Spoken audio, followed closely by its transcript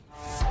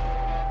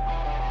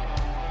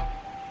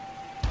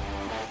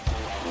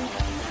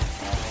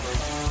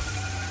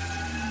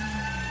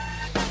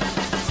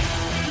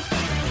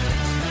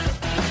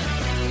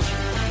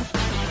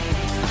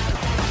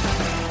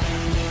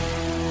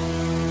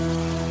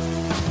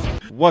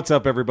What's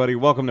up, everybody?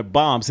 Welcome to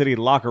Bomb City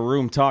Locker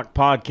Room Talk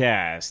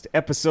Podcast.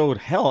 Episode,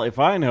 hell if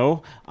I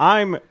know.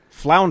 I'm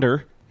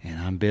Flounder. And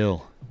I'm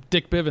Bill.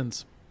 Dick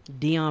Bivens.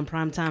 Dion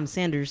Primetime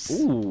Sanders.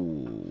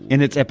 Ooh.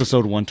 And it's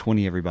episode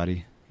 120,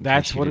 everybody.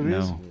 That's what it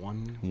is?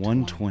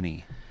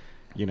 120.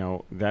 You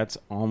know, that's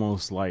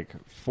almost like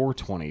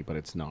 420, but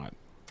it's not.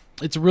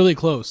 It's really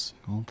close.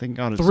 Well, thank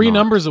God it's Three not.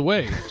 numbers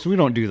away. So we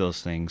don't do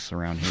those things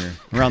around here.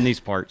 Around these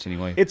parts,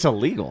 anyway. It's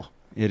illegal.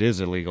 It is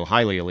illegal.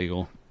 Highly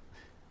illegal.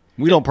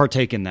 We don't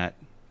partake in that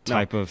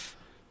type of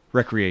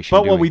recreation.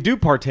 But what we do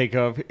partake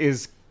of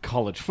is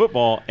college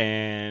football,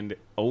 and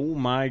oh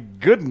my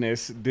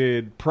goodness,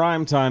 did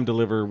Primetime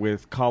deliver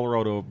with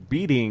Colorado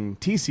beating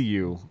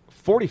TCU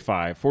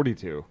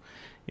 45-42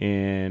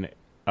 in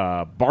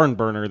a barn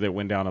burner that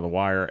went down to the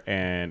wire.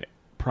 And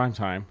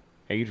Primetime,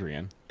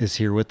 Adrian, is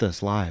here with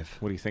us live.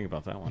 what do you think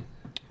about that one?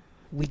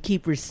 We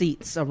keep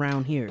receipts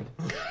around here.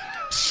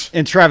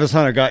 And Travis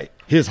Hunter got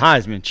his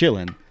Heisman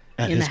chilling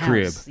at in his the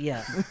crib. house.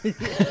 Yeah.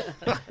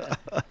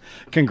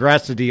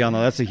 Congrats to Dion,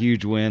 though. That's a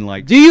huge win.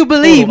 Like, Do you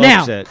believe total now?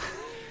 upset.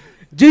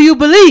 Do you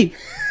believe?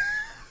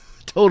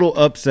 Total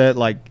upset.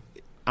 Like,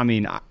 I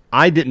mean,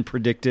 I didn't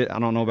predict it. I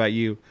don't know about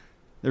you.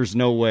 There's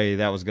no way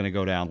that was going to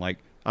go down. Like,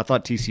 I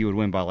thought TCU would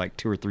win by like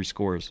 2 or 3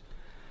 scores.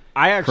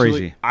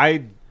 Crazy.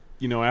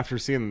 Crazy. After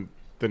seeing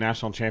the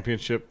national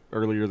championship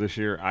earlier this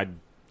year,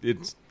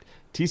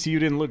 TCU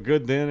didn't look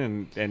good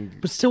then,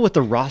 and But still, with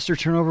the roster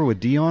turnover with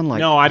Dion, like,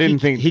 no, I didn't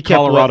think he kept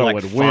Colorado like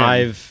would 5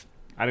 win.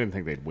 I didn't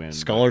think they'd win.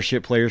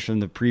 scholarship players from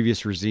the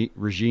previous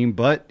regime,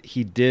 but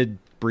he did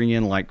bring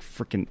in like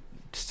freaking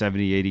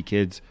 70, 80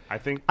 kids. I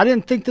think I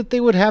didn't think that they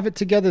would have it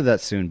together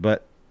that soon,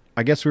 but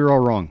I guess we were all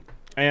wrong.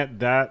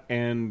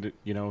 and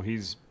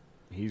he's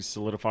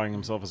solidifying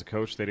himself as a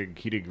coach.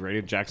 He did great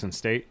at Jackson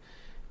State.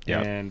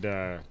 Yeah. And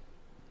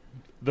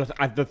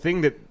the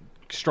thing that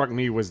struck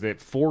me was that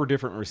 4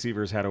 different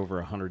receivers had over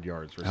 100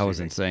 yards receiving. That was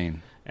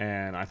insane.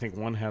 And I think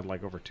one had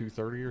like over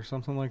 230 or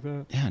something like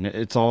that. Yeah, and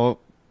it's all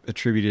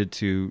attributed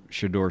to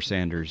Shedeur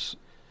Sanders,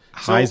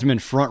 Heisman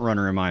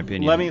frontrunner in my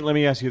opinion. Let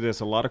me ask you this: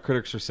 a lot of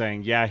critics are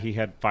saying, yeah, he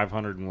had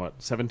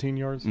 517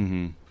 yards,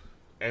 Mm-hmm.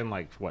 and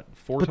like what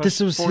 4? But this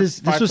was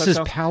his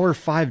Power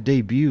 5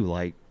 debut.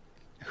 Like,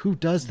 who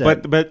does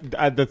that?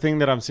 But the thing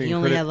that I'm seeing, He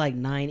only had like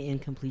 9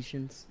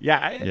 incompletions.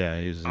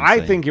 yeah, He was I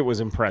insane. think it was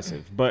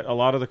impressive. But a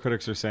lot of the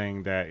critics are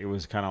saying that it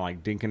was kind of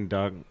like dink and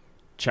dunk,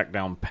 check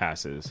down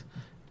passes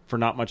for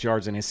not much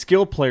yards, and his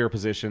skill player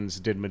positions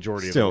did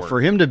majority of the Still, work.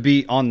 for him to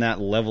be on that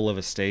level of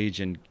a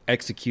stage and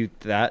execute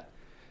that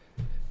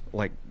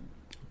like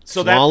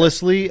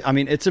flawlessly, I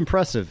mean, it's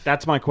impressive.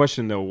 That's my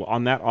question, though.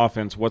 On that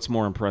offense, what's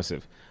more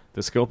impressive,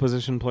 the skill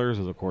position players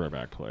or the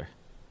quarterback play?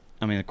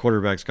 I mean, the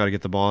quarterback's got to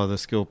get the ball to the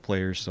skill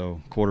players,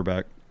 so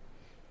quarterback.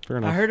 Fair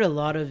enough. I heard a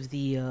lot of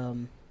the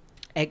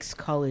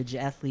ex-college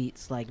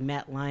athletes like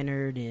Matt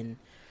Leinart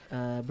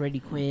and Brady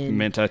Quinn.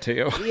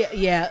 Mentateo.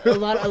 Yeah. A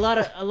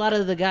lot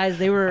of the guys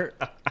they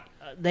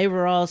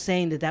were all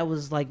saying that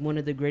was like one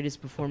of the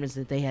greatest performances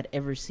that they had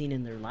ever seen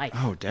in their life.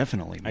 Oh,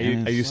 definitely, I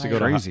man. used to Like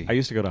go crazy. I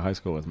used to go to high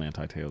school with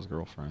Manti Te'o's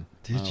girlfriend.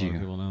 Did I don't know you? if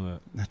people know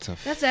that.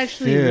 That's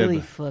actually fib.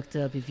 really fucked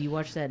up. If you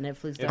watch that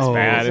Netflix, It's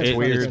bad. It's it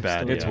weird. is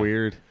bad, It's yeah.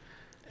 weird.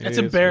 It's It is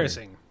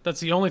embarrassing. That's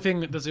the only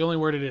thing. That's the only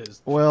word it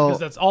is. Well, because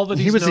that's all that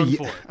he he's was known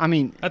for. I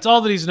mean, That's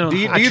all that he's known Do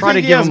you- for. do I try to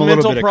think he give has him a little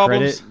mental bit of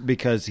problems? credit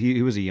because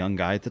he was a young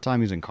guy at the time.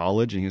 He was in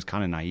college and he was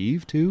kind of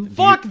naive too.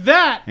 Fuck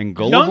that. and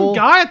gullible? Young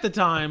guy at the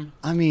time.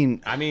 I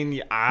mean, I mean,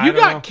 You got You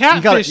gotta-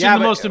 catfished yeah, in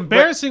the but- most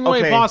embarrassing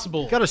way okay.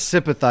 possible. you got to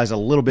sympathize a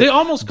little bit. They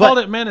almost but, called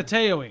it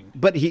Maniteoing.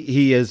 but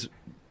he is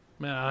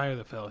Man, I hear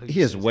the fella.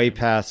 he is way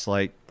past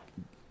like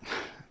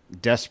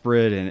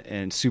desperate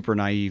and super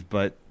naive.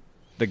 But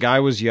the guy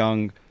was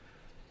young.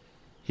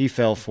 He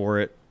fell for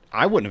it.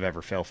 I wouldn't have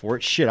ever fell for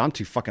it. Shit, I'm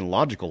too fucking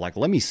logical. Like,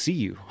 let me see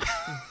you.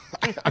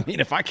 I mean,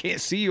 if I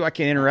can't see you, I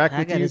can't interact I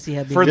with gotta you. see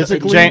how big for the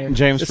physically, city is.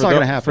 James, It's for, not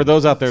gonna happen. for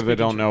those out there that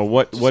don't know,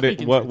 what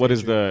Speaking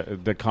is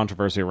truth, the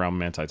controversy around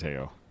Manti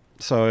Te'o?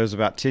 So it was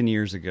about 10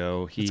 years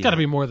ago. It's got to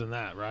be more than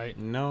that, right?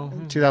 No,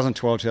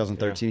 2012,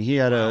 2013. He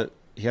had a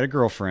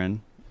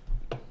girlfriend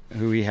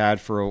who he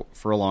had for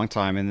a long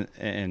time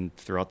and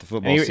throughout the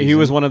football season. he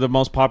was one of the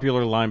most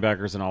popular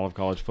linebackers in all of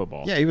college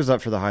football. Yeah, he was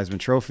up for the Heisman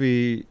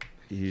Trophy.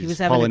 He's was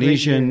having a great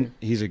Polynesian. year.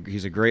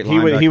 He's a great He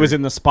linebacker. was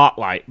in the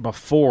spotlight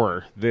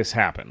before this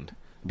happened.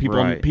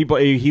 Right.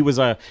 He was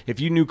if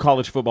you knew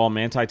college football,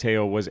 Manti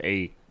Te'o was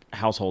a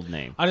household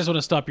name. I just want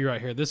to stop you right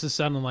here. This is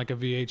sounding like a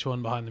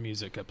VH1 Behind the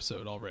Music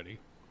episode already.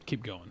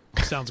 Keep going.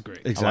 Sounds great.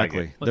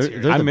 Exactly. Let's hear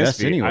it. They're I the missed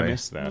best anyway. I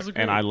missed that, Those are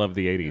and great. I love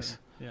the '80s.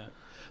 Yeah.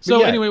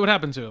 So yeah. anyway, what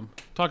happened to him?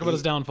 Talk about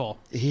his downfall.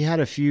 He had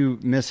a few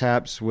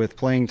mishaps with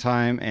playing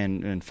time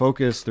and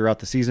focus throughout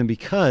the season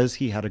because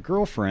he had a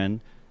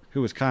girlfriend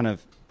who was kind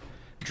of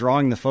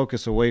drawing the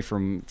focus away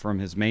from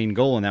his main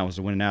goal, and that was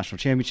to win a national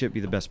championship, be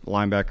the best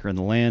linebacker in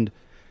the land.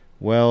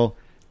 Well,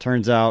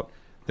 turns out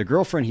the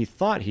girlfriend he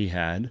thought he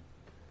had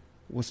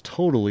was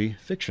totally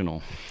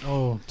fictional.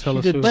 Oh, tell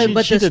us But, who.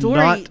 but She the did story,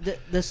 not-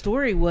 the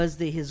story was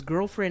that his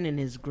girlfriend and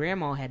his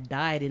grandma had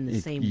died in the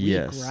same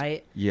Yes. week,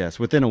 right? Yes,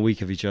 within a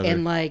week of each other.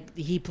 And like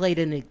he played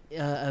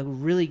a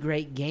really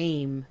great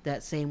game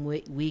that same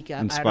week.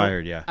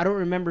 Inspired, yeah. I don't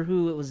remember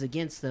who it was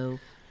against though.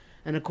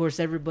 And of course,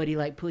 everybody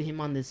like put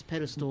him on this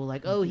pedestal,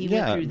 like, oh, he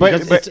went through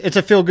because this. it's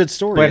a feel good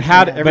story. But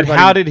how did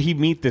Everybody- he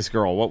meet this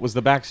girl? What was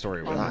the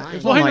backstory? With Online. it? It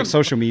was Well, on hang like on.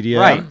 social media.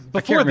 Right. I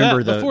Before can't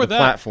remember that- before the that-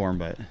 platform,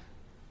 but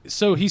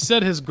So he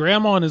said his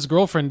grandma and his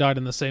girlfriend died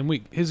in the same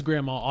week. His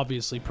grandma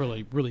obviously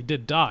really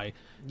did die.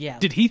 Yeah.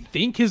 Did he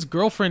think his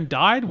girlfriend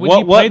died when What-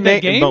 he what played that ma-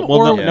 game, but- well,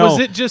 or no. was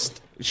it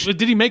just?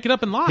 Did he make it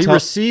up and lie? He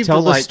received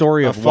Tell the like,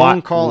 story a of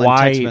phone call and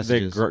why text the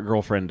messages.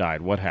 girlfriend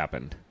died. What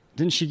happened?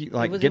 Didn't she It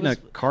like was- get in it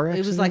a was- car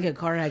accident? It was like a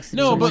car accident.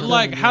 No, but Something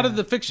like, how yeah. did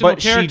the fictional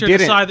But she character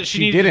didn't. decide that she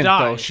needed didn't to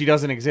die? though. She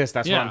doesn't exist.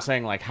 That's what Yeah. I'm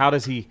saying. Like, how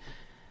does he?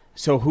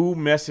 So who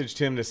messaged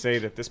him to say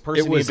that this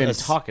person he'd been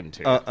talking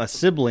to? a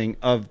sibling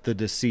of the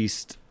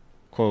deceased,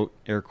 quote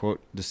air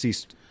quote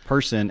deceased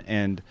person,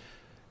 and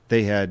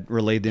they had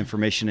relayed the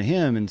information to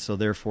him, and so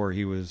therefore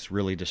he was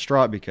really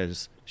distraught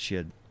because she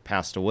had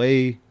passed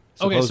away.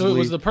 Okay, so it supposedly.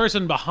 was the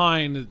person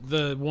behind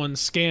the one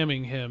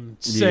scamming him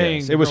saying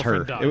Yes, it was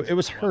her. girlfriend died. It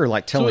was her,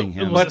 like telling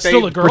him, Was But it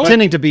still they- a girl?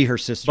 pretending to be her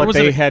sister. but was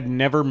they it a- had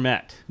never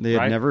met. They had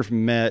right? never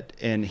met,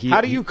 and he.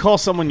 How do you call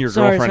someone your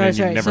Sorry, girlfriend and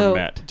sorry, you've never so-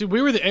 met? Dude,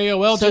 we were the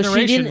AOL So she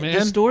generation, didn't. man.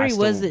 The story I still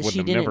was that would she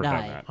have didn't never done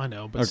die. that. I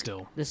know, but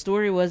still. The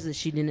story was that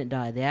she didn't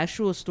die. The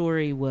actual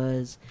story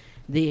was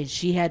that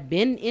she had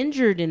been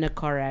injured in a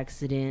car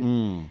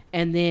accident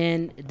and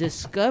then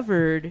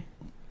discovered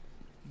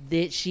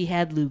that she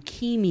had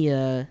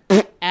leukemia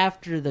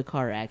after the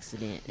car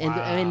accident.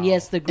 And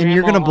yes, the grandma And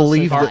you're gonna also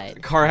believe that-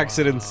 died. Car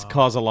accidents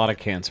cause a lot of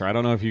cancer. I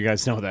don't know if you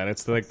guys know that.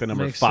 It's like the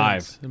number Makes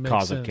 5 sense. It makes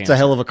cause of sense. It's a cancer.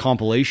 hell of a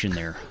compilation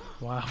there.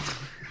 Wow.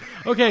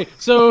 Okay,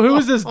 so who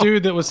was this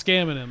dude that was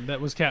scamming him? That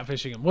was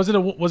catfishing him? Was it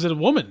a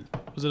woman?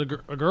 Was it a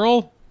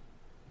girl?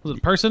 Was it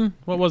a person?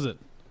 What was it?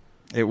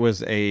 It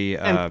was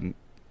a.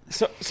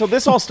 So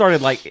this all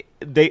started like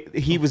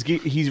he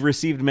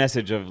received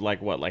message of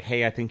like what, like,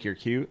 hey, I think you're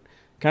cute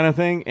kind of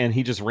thing, and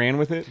he just ran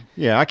with it.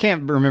 Yeah, I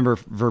can't remember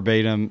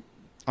verbatim.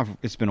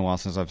 It's been a while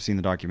since I've seen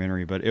the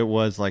documentary, but it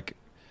was like,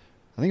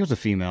 I think it was a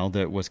female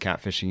that was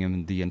catfishing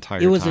him the entire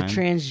time. It was a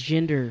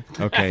transgender.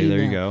 Okay, there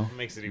you female. go.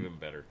 Makes it even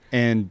better.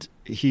 And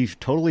he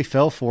totally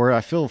fell for it. I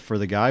feel for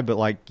the guy, but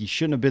like, you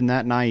shouldn't have been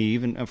that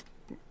naive. And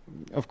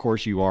of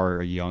course, you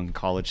are a young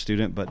college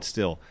student, but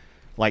still,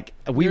 like,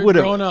 we You're would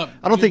have. grown up.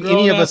 I don't You're think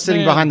any of grown-ass us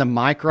sitting man. behind the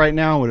mic right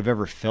now would have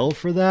ever fell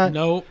for that.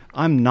 No.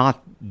 I'm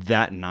not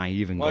that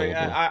naive and Well,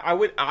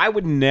 gullible. I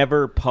would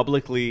never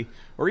publicly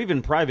or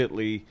even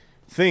privately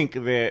think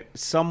that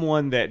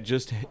someone that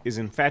just is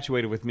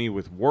infatuated with me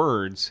with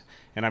words,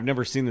 and I've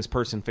never seen this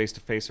person face to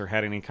face or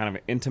had any kind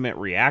of intimate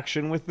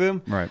reaction with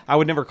them, Right. I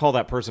would never call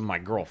that person my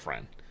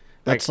girlfriend.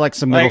 That's like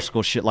some middle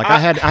school shit. Like, I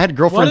had What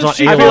girlfriends if on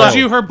she AOL. calls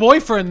you her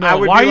boyfriend, I though?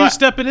 would Why be are you like-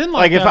 stepping in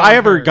like if that I on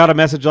ever her? got a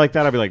message like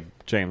that, I'd be like,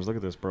 James, look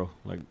at this, bro.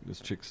 Like, this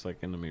chick's like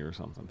into me or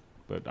something,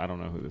 but I don't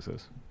know who this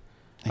is.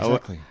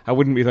 Exactly. I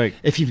wouldn't be like,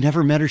 If you've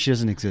never met her, she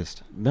doesn't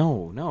exist.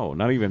 no,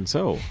 not even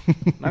so,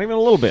 not even a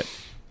little bit.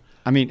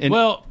 I mean, in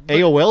Well, but-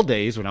 AOL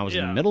days when I was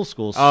Yeah. in middle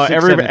school, 6th,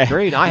 7th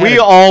grade, I we had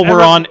all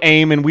were on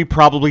AIM, and we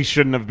probably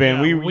shouldn't have been.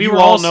 Yeah, we were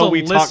all all know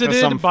we talked to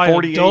solicited some by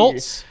 48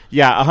 adults.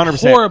 Yeah,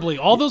 100%. horribly.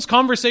 All those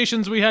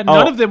conversations we had,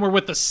 none of them were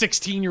with the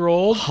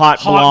 16-year-old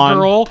Hot blonde.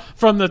 girl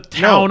from the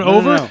town no,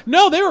 over. no.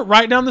 No, they were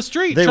right down the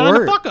street They trying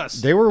were. to fuck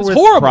us. They were It's with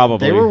horrible.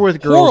 Probably. They were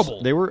with girls.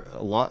 Horrible. They were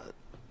a lot.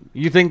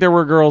 You think there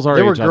were girls our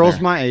There were age out girls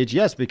there? my age,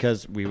 yes,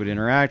 because we would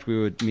interact, we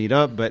would meet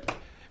up, but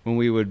when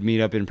we would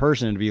meet up in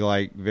person, it'd be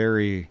like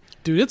very.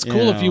 Dude, it's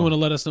cool if you want to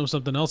let us know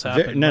something else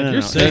happened. No, Like, no,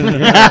 you're no.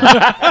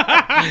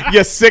 sick.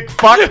 You sick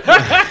fuck.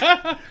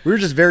 We were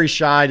just very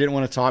shy, didn't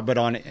want to talk, but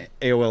on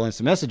AOL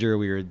Instant Messenger,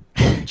 we were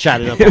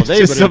chatted up all It's day.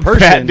 just But some in person,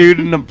 fat dude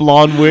in a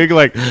blonde wig.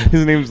 Like,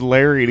 his name's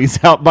Larry, and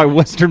he's out by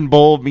Western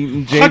Bowl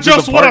meeting James. I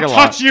just want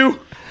to you.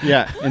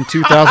 yeah, in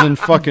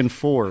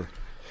 2004.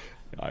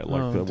 I like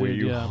Oh, the way dude,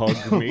 you yeah.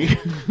 hug me.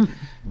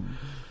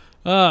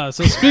 So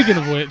speaking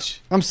of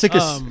which, I'm sick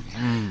of.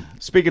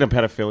 Speaking of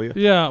pedophilia,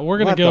 yeah, we're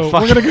gonna What the go.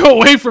 fuck? We're gonna go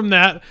away from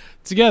that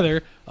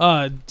together.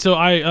 So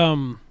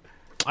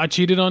I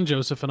cheated on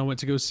Joseph, and I went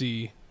to go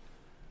see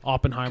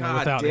Oppenheimer God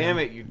without damn him.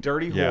 it, you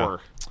dirty Yeah. whore.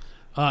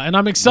 And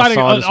I'm excited.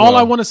 I saw it as All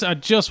I well. want to say, I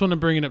just want to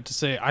bring it up to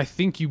say, I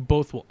think you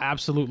both will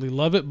absolutely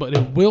love it, but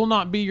it will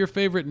not be your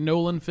favorite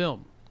Nolan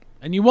film,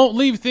 and you won't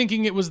leave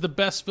thinking it was the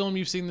best film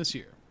you've seen this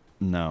year.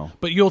 No.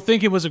 But you'll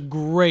think it was a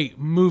great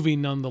movie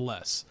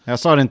nonetheless. I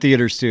saw it in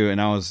theaters too, and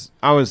I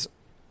was.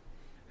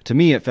 To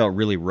me, it felt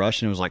really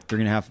rushed, and it was like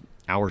 3.5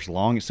 hours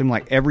long. It seemed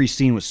like every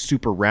scene was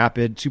super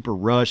rapid, super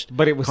rushed.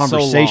 But it was so long.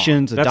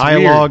 conversations, the That's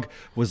dialogue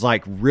was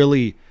like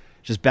really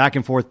just back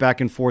and forth, back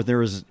and forth. There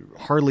was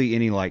hardly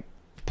any like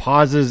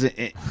pauses,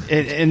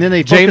 and then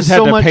they James focused had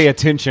so to much, pay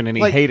attention, and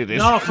he like- hated it.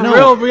 No, for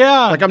real,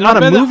 yeah. Like, I'm I not a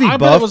bet movie I bet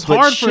buff, it was but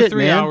hard shit, for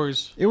 3 man,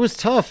 hours. it was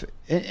tough.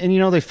 And you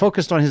know, they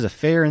focused on his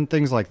affair and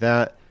things like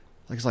that.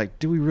 Like, it's like,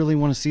 do we really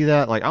want to see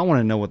that? Like, I want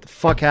to know what the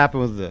fuck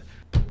happened with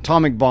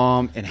atomic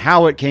bomb and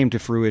how it came to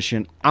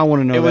fruition. I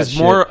want to know.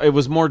 It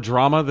was more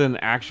drama than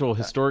actual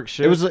historic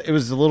shit. It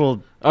was a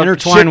little Shit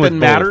intertwined that with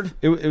mattered?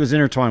 both. It was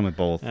intertwined with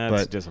both. That's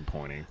but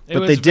disappointing. It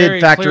But was they did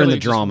very factor in the clearly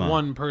just drama.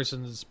 one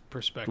person's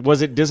perspective.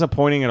 Was it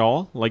disappointing at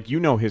all? Like, you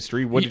know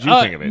history. What did you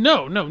think of it?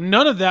 No,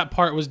 none of that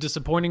part was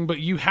disappointing. But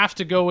you have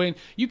to go in.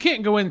 You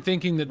can't go in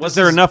thinking that. Was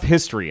there enough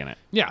history in it?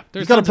 Yeah,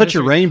 there's You gotta tons of put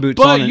your history. rain boots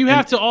but on But you and-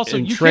 have to also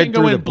and you tread can't go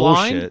through in the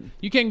blind. bullshit.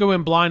 You can't go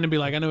in blind and be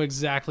like, I know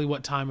exactly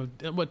what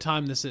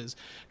time this is,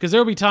 because there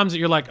will be times that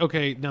you're like,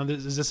 okay, now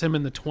is this him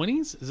in the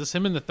 20s? Is this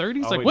him in the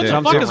 30s? Like, it what the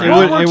jumps fuck is around.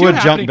 World War It II would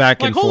jump happening?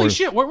 back like, and holy forth.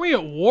 shit, weren't we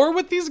at war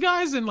with these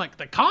guys? And like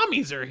the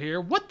commies are here.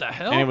 What the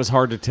hell? And it was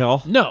hard to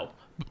tell. No,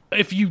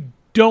 if you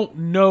don't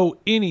know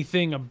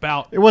anything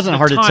about It wasn't the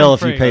hard to time tell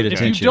if you frame, paid If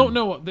attention. you don't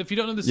know the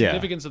Yeah.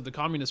 significance of the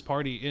Communist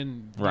Party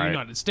in the Right.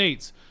 United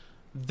States,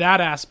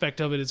 that aspect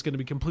of it is going to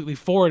be completely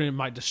foreign and it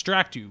might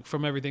distract you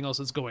from everything else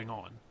that's going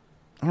on.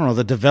 I don't know,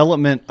 the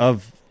development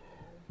of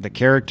the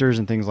characters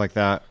and things like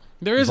that.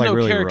 There is was, like, no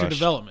really character rushed.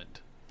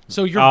 development,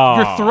 so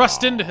you're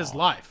thrust into his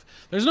life.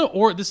 There's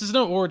no this is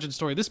no origin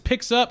story. This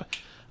picks up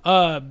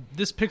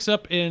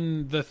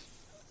in the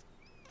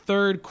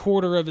third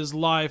quarter of his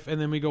life,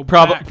 and then we go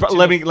back.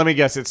 Let me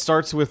guess. It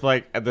starts with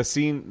like the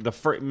scene.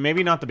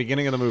 Maybe not the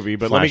beginning of the movie,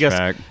 but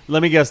Flashback.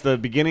 let me guess. The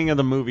beginning of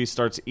the movie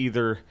starts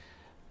either,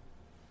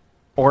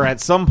 or at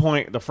some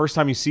point, the first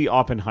time you see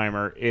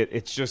Oppenheimer,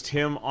 it's just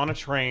him on a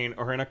train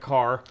or in a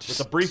car with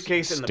a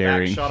briefcase and the back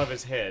staring. shot of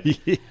his head,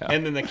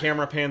 and then the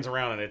camera pans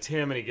around and it's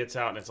him, and he gets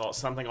out and it's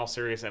something all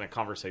serious, and a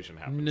conversation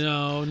happens.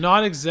 No,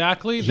 not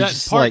exactly. He's That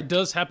just, part like,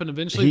 does happen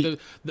eventually. he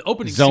The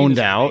opening scene zoned is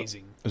out,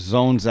 amazing.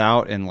 zones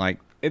out, and like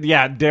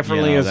Yeah,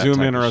 definitely a that zoom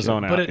type in or of a shit.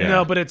 zone out. But it, yeah.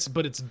 no, but it's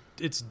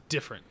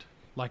different.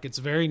 Like, it's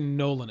very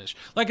Nolanish.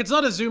 Like, it's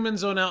not a zoom in,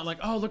 zone out. Like,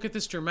 oh, look at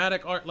this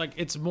dramatic art. Like,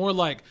 it's more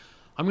like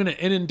I'm going to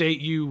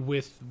inundate you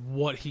with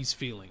what he's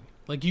feeling.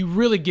 Like, you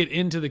really get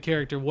into the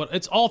character.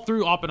 It's all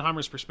through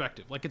Oppenheimer's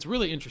perspective. Like, it's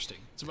really interesting.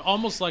 It's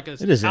almost like a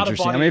it is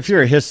interesting. I mean, if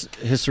you're a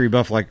history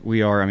buff like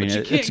we are, I mean, but you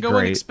it's can't go in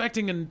great.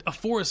 expecting a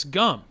Forrest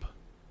Gump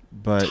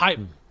But type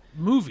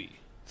movie.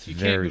 You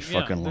very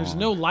can't, fucking There's long.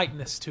 no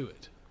lightness to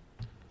it.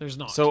 There's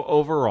not. So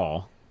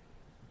overall,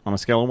 on a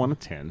scale of 1 to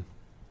 10,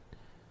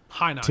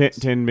 high nines.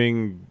 10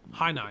 being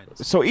High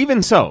nines. so,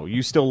 even so,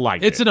 you still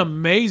liked It's it. an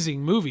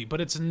amazing movie,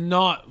 but it's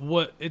not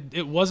what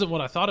it wasn't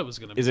what I thought it was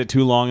going to be. Is it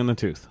too long in the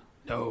tooth?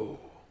 No.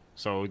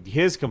 So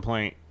his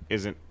complaint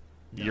isn't.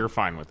 You're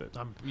fine with it.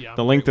 I'm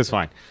The length great is with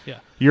fine. it.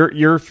 Yeah.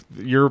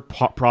 Your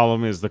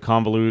problem is the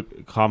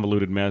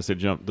convoluted mess that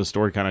jumped. The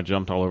story kind of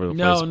jumped all over the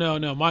place.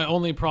 No. My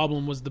only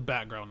problem was the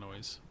background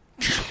noise.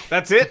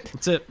 That's it.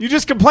 That's it. You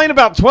just complained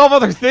about 12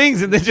 other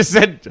things and then just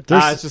said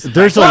it's just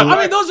there's Well, a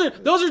I mean,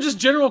 those are just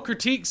general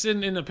critiques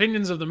and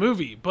opinions of the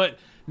movie. But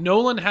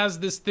Nolan has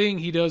this thing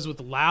he does with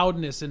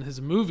loudness in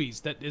his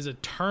movies that is a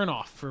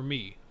turnoff for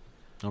me.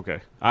 okay.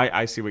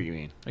 I see what you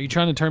mean. Are you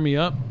trying to turn me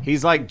up?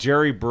 He's like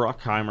Jerry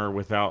Bruckheimer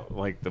without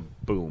like the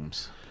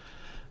booms.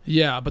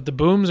 Yeah, but the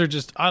booms are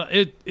just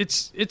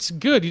it's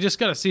good. You just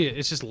got to see it.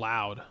 It's just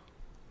loud.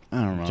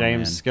 I don't know,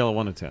 James, man. scale of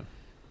 1 to 10.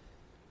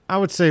 I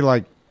would say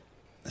like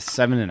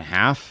 7.5,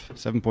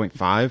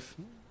 7.5.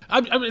 I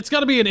mean, it's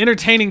got to be an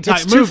entertaining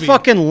type It's too movie.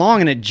 fucking long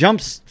and it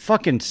jumps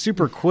fucking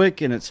super quick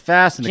and it's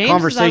fast and James the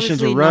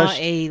conversations is are obviously rushed.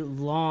 not a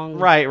long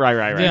Right.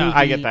 Yeah.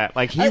 I get that.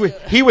 Like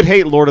he would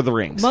hate Lord of the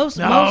Rings. Most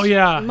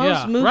yeah,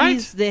 movies right?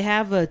 that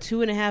have a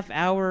 2.5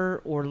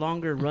 hour or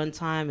longer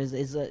runtime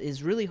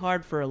is really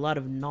hard for a lot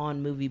of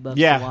non-movie buffs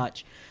Yeah. to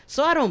watch.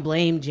 So I don't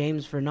blame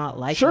James for not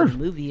liking Sure. the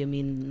movie. I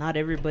mean, not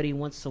everybody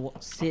wants to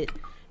sit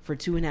for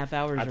 2.5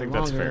 hours I or think longer.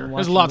 that's fair. And watch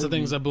There's a lots of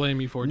movie. things I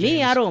blame you for. Me,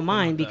 James. I don't How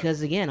mind about that?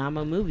 because again, I'm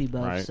a movie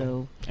buff. Right.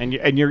 So and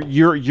you're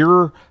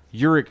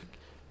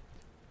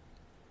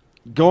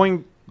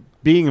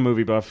being a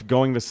movie buff,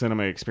 going to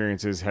cinema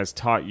experiences has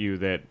taught you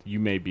that you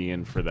may be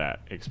in for that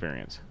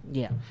experience.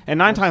 yeah, And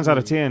 9 times out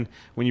of 10,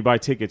 when you buy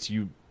tickets,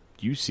 you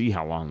see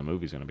how long the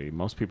movie's going to be.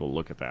 Most people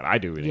look at that. I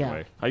do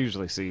anyway. I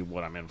usually see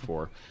what I'm in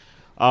for.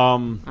 I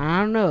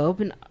don't know.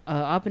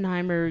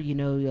 Oppenheimer, you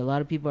know, a lot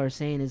of people are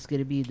saying it's going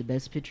to be the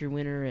Best Picture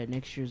winner at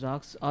next year's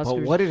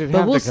Oscars. what did it but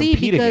have we'll to see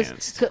compete because,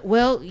 against?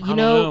 well, you don't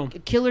know, know.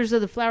 Killers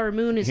of the Flower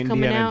Moon is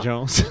coming Indiana out.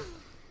 Jones.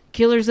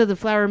 Killers of the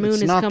Flower Moon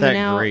It's is not coming that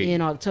out great.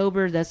 in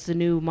October. That's the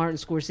new Martin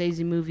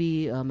Scorsese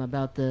movie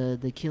about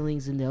the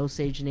killings in the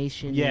Osage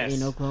Nation Yes.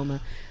 in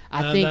Oklahoma.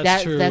 I think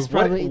that's true. that's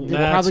probably What-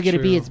 that's going to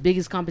be true. its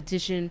biggest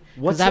competition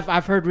What's because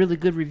I've heard really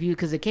good reviews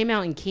because it came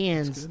out in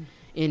Cannes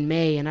in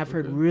May and I've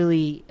heard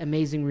really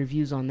amazing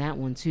reviews on that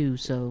one too.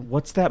 So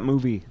What's that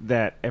movie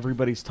that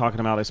everybody's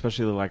talking about,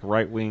 especially like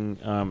right-wing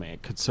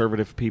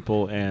conservative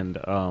people and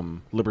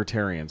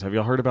libertarians? Have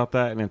y'all heard about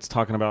that? And it's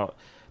talking about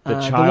the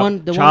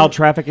child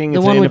trafficking. the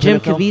It's one an with Jim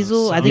independent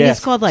film? Caviezel. I think Yes.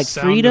 it's called like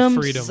Sound of Freedom.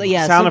 Freedom. So,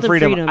 yeah, Sound of something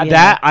Freedom. yeah.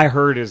 That I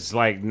heard is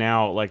like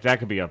now, like that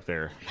could be up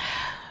there.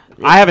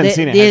 I haven't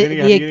seen it.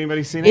 Has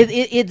anybody seen it?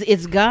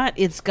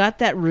 It's got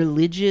that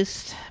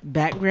religious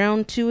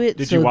background to it.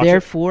 Did so you watch it?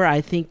 therefore,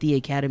 I think the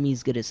Academy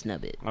is going to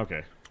snub it.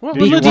 Okay. Well,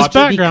 Did you religious watch it?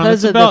 background.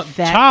 Because It's of the about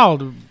fact-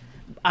 child.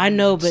 I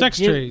know, but Sex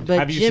trade. But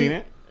Have you Jim, seen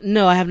it?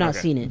 No, I have not Okay.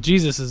 seen it.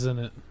 Jesus is in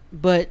it.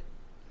 But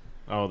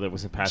Oh, that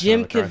was a Passion Jim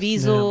of the Christ.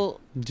 Caviezel,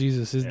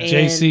 Jesus is And-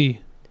 JC.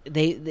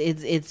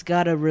 it's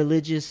got a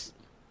religious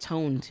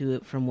tone to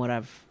it, from what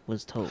I've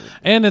was told.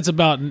 And it's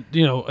about,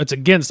 it's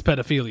against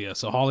pedophilia,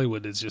 so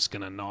Hollywood is just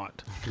going to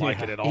not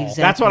like it at all.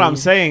 Exactly. That's what I'm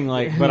saying.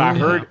 Like, but I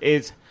heard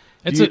It's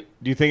Do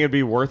you think it'd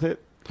be worth it?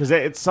 Because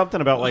it's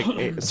something about like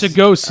to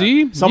go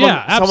see. Someone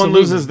absolutely.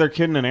 loses their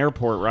kid in an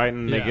airport, right,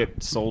 and they Yeah.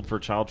 get sold for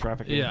child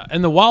trafficking. Yeah,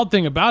 and the wild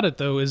thing about it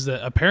though is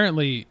that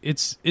apparently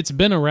it's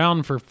been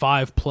around for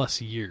 5+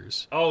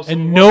 years. Oh, so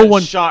and it no wasn't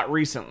one shot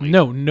recently.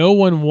 No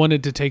one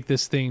wanted to take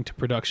this thing to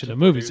production of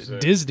movies. produce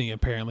it. Disney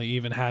apparently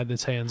even had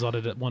its hands on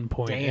it at one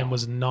point Damn. and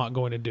was not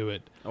going to do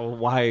it. Oh,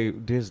 why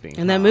Disney?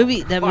 And that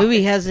movie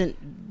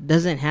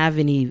doesn't have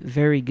any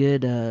very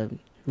good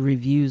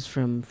reviews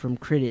from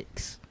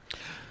critics.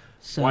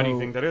 So Why do you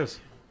think that is?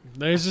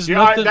 There's just Yeah,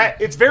 nothing.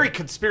 it's very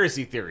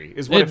conspiracy theory,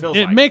 is what it feels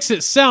it like. makes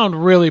it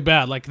sound really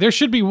bad. Like there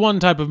should be one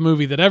type of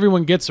movie that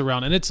everyone gets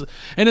around, and it's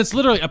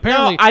literally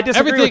apparently. No, I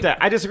disagree everything, with that.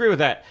 I disagree with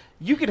that.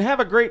 You can have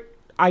a great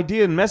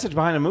idea and message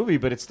behind a movie,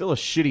 but it's still a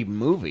shitty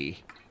movie.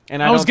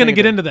 And I was going to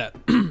get into that.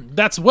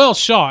 That's well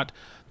shot.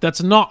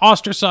 That's not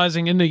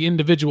ostracizing any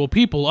individual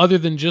people other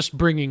than just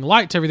bringing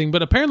light to everything.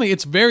 But apparently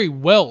it's very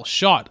well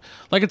shot.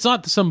 Like it's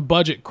not some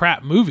budget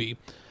crap movie.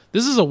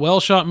 This is a well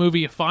shot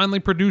movie, a finely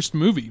produced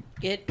movie.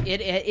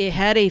 It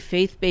had a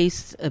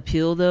faith-based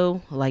appeal,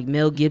 though. Like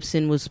Mel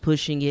Gibson was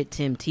pushing it,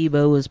 Tim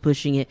Tebow was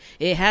pushing it.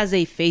 It has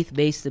a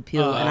faith-based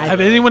appeal.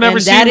 Have anyone ever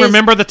seen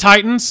Remember the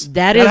Titans?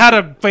 that had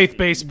a faith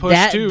based push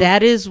too.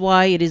 That is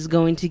why it is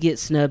going to get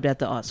snubbed at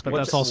the Oscars. But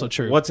that's also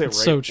true. What's it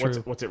It's rated? so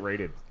true. What's it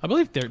rated? I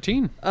believe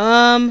 13. It's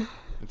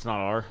not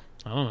R.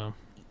 I don't know.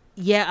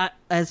 Yeah,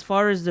 as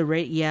far as the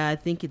rate, I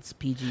think it's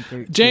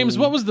PG-13. James,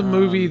 what was the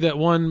movie that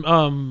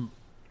won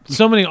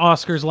so many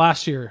Oscars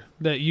last year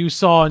that you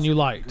saw and you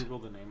liked?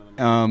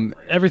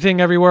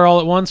 Everything Everywhere All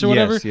at Once or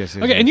whatever? Yes,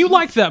 okay, and you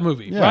liked that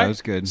movie, Yeah, right? it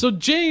was good. So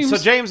James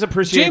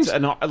appreciates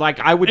like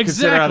I would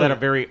consider Exactly. that a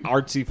very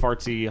artsy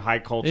fartsy high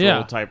cultural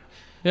Yeah. type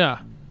yeah.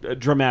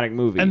 Dramatic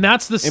movie. And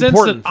that's the sense that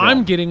Important film.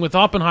 I'm getting with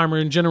Oppenheimer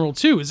in general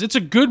too. Is it's a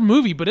good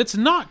movie, but it's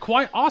not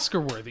quite Oscar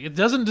worthy. It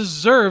doesn't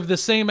deserve the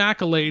same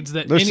accolades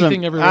that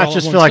anything Everywhere All I at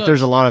just Once feel like does.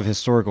 there's a lot of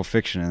historical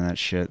fiction in that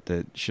shit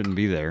that shouldn't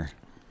be there.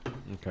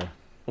 Okay.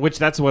 Which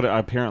that's what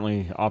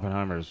apparently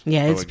Oppenheimer's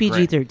it's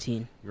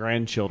PG-13.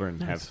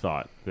 grandchildren have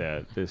thought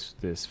that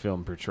this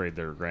film portrayed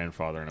their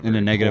grandfather in a In a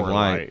very negative poor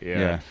light,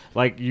 yeah.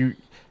 Like you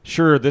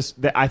sure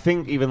I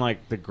think even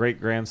like the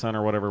great grandson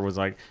or whatever was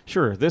like,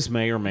 sure, this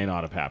may or may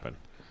not have happened.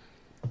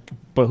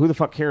 But who the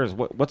fuck cares?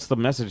 What's the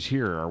message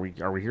here? Are we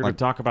here to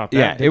talk about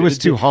that? Yeah, it was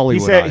too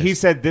Hollywoodized. He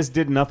said this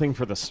did nothing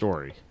for the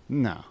story.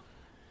 No.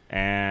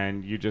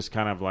 And you just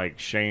kind of like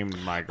shamed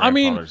my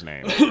grandfather's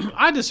name.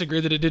 I disagree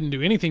that it didn't do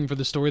anything for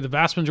the story. The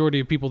vast majority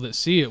of people that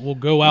see it will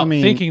go out I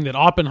mean, thinking that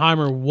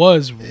Oppenheimer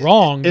was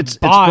wrong. It's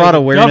by brought the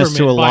awareness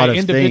to a government, lot by of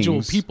individual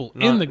things. people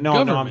in the No,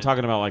 government. I'm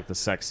talking about like the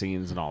sex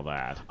scenes and all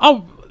that.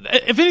 Oh,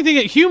 if anything,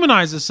 it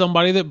humanizes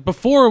somebody that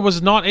before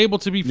was not able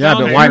to be Yeah,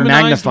 found. but why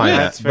humanized magnify with. that?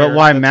 That's fair. But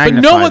why But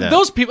magnify But no one, that?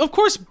 those people, of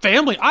course,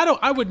 family.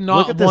 I would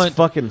not Look at want this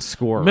fucking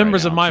score.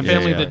 members right of now. my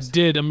family Yeah. that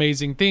did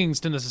amazing things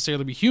to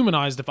necessarily be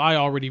humanized if I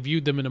already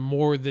viewed them in a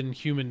more than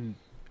human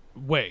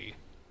way.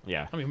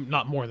 Yeah. I mean,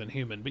 not more than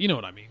human, but you know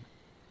what I mean.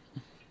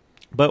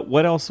 But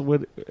what else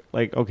would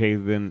okay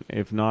then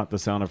if not the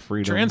Sound of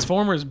Freedom?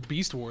 Transformers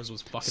Beast Wars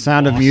was fucking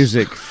Sound of awesome.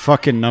 Music,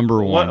 fucking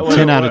number one. What-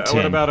 10 out of 10.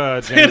 What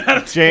about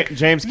James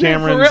Yeah,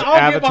 Cameron's for real, I'll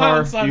get Avatar?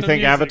 behind Do Sound you of think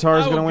Music. Avatar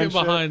is I will going to win get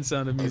shit? behind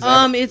Sound of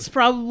Music. It's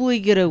probably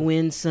gonna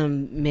win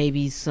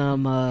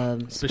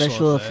some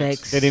special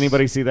effects. Did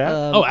anybody see that?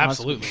 Oh,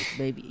 absolutely.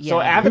 Maybe. Yeah. So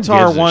Who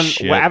Avatar gives a won.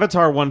 shit?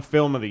 Avatar won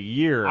Film of the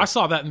Year I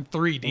saw that in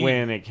 3D.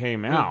 when it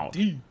came out.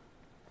 3D.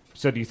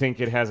 So do you think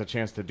it has a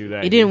chance to do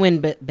that? It didn't win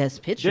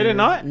Best Picture. Did it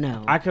not?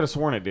 No. I could have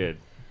sworn it did.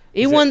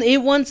 It Is won.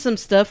 It won some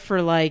stuff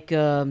for like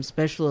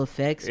special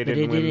effects, It but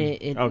didn't it win.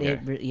 didn't.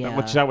 Okay. Yeah.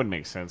 Which that would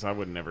make sense. I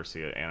would never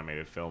see an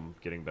animated film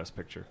getting Best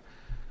Picture.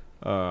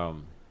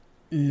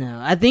 No,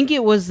 I think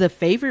it was the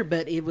favorite,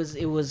 but it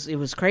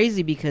was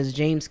crazy because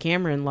James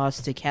Cameron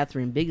lost to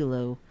Catherine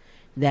Bigelow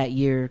that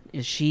year.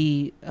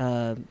 She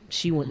won.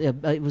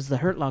 It was The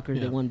Hurt Locker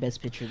Yeah. that won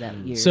Best Picture that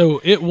year.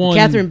 So it won.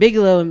 Catherine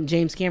Bigelow and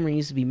James Cameron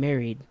used to be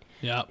married.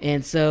 Yeah.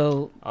 And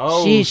so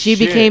Oh, she shit.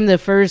 became the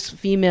first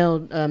female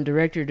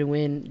director to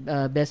win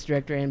Best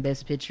Director and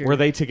Best Picture. Were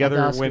they at the together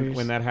Oscars.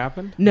 when that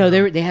happened? No,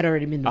 they had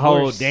already been Oh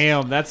divorced.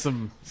 damn, that's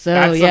some. So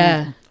that's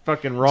yeah, some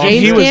fucking wrong.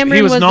 James He was-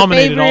 Cameron was was,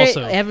 nominated the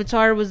favorite. also.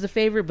 Avatar was the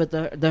favorite, but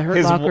the Hurt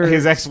his Locker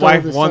his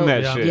ex-wife stole the won show.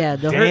 that Yeah. shit. Yeah,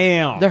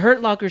 damn. The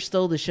Hurt Locker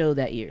stole the show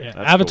that year. Yeah.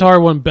 That's Avatar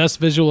won Best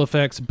Visual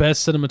Effects,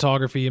 Best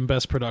Cinematography, and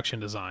Best Production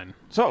Design.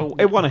 So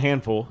it won a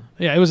handful.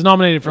 Yeah, it was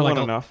nominated for It like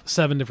won enough.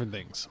 7 different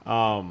things.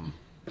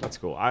 That's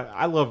cool.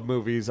 I love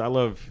movies. I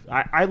love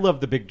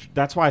the big.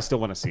 That's why I still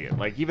want to see it.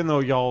 Like even though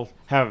y'all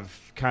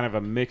have kind of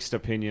a mixed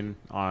opinion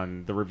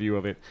on the review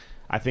of it,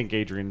 I think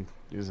Adrian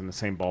is in the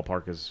same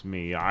ballpark as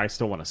me, I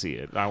still want to see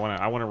it. I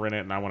want to rent it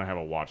and I want to have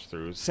a watch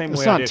through. Same It's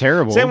way not I did,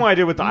 terrible. Same way I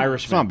did with The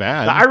Irishman. It's not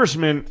bad. The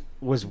Irishman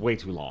was way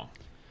too long,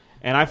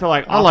 and I feel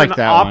like I like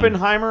that one.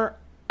 Oppenheimer.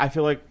 I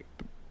feel like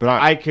But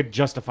I could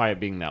justify it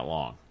being that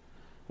long.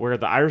 Where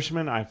The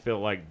Irishman, I feel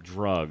like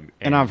drug.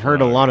 and I've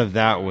heard a lot of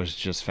that was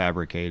just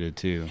fabricated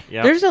too.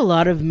 Yep. There's a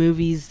lot of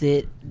movies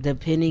that,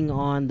 depending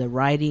on the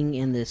writing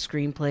and the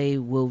screenplay,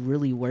 will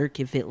really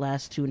work if it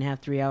lasts 2.5,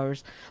 3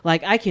 hours.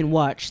 Like, I can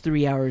watch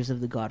 3 hours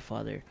of The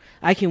Godfather.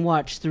 I can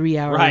watch 3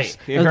 hours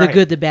of The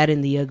Good, the Bad,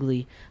 and the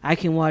Ugly. I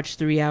can watch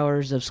 3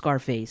 hours of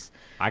Scarface.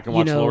 I can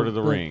watch Lord of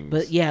the Rings.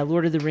 But yeah,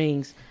 Lord of the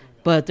Rings.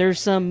 But there's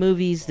some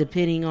movies,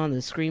 depending on the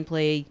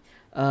screenplay,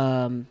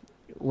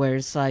 where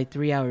it's like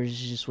 3 hours is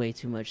just way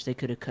too much. They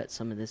could have cut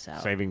some of this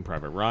out. Saving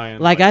Private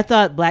Ryan. Like I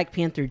thought Black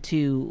Panther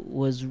 2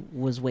 was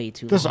way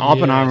too This long.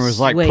 Oppenheimer was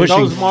like Wait, pushing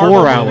those Marvel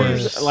 4 hours.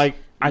 movies, like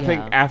I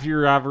think Yeah. after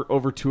you're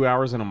over 2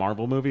 hours in a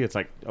Marvel movie, it's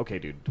like, okay,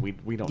 dude, we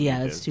don't Yeah,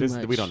 need it's this. too This-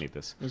 much. We don't need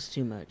this. It's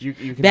too much. You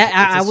can,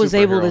 I it's a was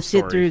able superhero to sit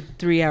story. through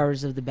 3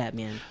 hours of the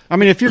Batman. I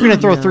mean, if you're going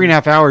to throw No.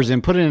 3.5 hours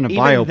in, put it in a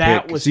Even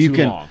that biopic was so you too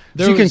can long.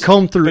 so you can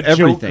comb through The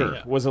everything.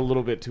 Joker was a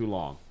little bit too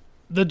long.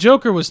 The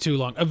Joker was too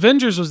long.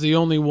 Avengers was the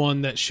only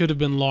one that should have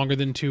been longer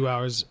than 2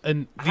 hours,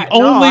 and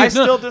I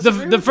still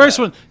disagree the with first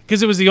that. one,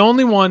 because it was the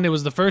only one. It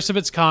was the first of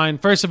its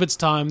kind, first of its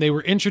time. They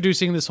were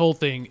introducing this whole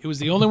thing. It was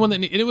the only one that,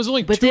 and it was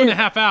only But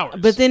 2.5 hours.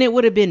 But then it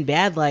would have been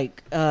bad,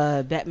 like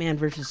Batman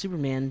versus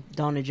Superman: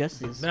 Dawn of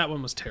Justice. that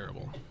one was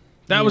terrible.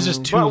 That was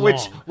just too But long.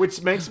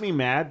 which makes me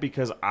mad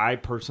because I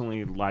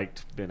personally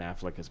liked Ben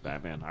Affleck as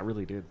Batman. I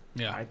really did.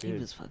 Yeah. I He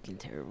did. was fucking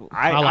terrible.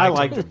 I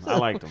liked him. I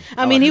liked him.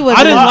 I mean, he liked was.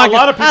 I didn't like a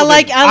lot of people. I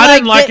like. didn't. I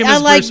didn't like him I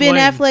as like Bruce Ben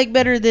Wayne. Affleck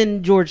better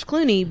than George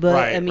Clooney, but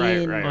Right, I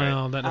mean, right.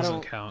 Well, that I doesn't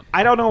don't- count.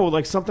 I don't know,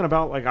 like something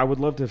about like I would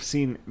love to have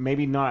seen,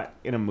 maybe not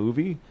in a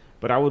movie,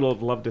 but I would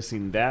have loved to have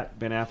seen that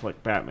Ben Affleck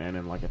Batman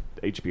in like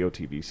a HBO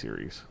TV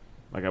series.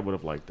 Like I would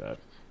have liked that.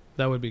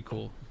 That would be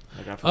cool.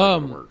 Like I thought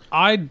it would work.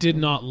 I did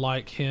not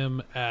like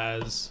him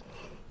as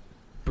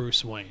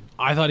Bruce Wayne.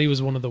 I thought he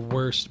was one of the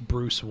worst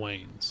Bruce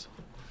Waynes.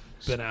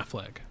 Ben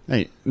Affleck.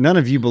 Hey, none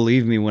of you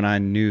believed me when I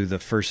knew the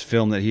first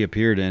film that he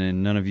appeared in,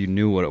 and none of you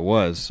knew what it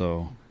was.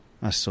 So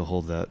I still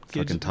hold that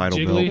fucking title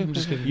Jiggly? bill. I'm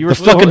just kidding. You were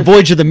The fucking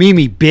Voyage of the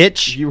Mimi,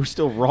 bitch. You were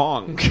still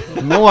wrong.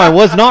 No, I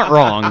was not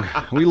wrong.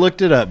 We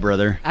looked it up,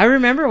 brother. I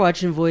remember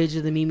watching Voyage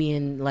of the Mimi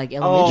in like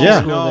elementary Yeah.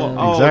 school. no!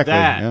 though. Oh, Exactly,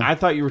 that. yeah. I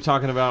thought you were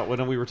talking about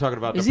when we were talking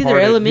about. It was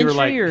Departed. either You were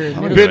elementary like,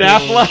 or middle Ben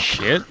school. Affleck.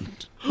 Shit.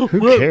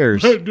 Who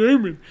cares? Matt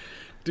Damon.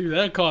 Dude,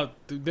 that caught.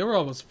 Dude, they were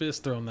almost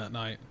fist thrown that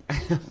night.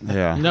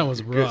 Yeah. And that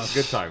was Good, rough.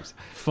 good times.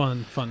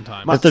 Fun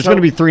time. If there's So- going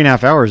to be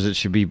 3.5 hours, it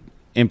should be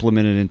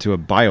implemented into a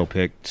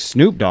biopic.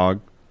 Snoop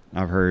Dogg,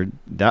 I've heard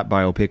that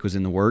biopic was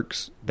in the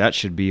works. That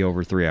should be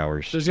over 3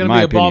 hours. There's in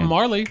going to be my a Bob opinion.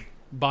 Marley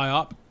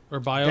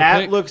biopic.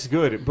 That looks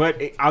good,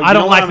 but I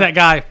don't like that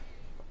guy.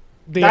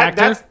 The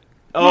actor. That's,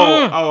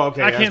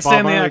 okay. I that's can't Bob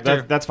stand the Marley.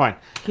 actor. That's fine.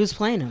 Who's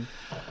playing him?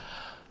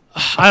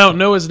 I don't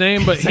know his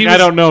name, but he like, was, I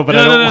don't know, but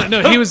no, I don't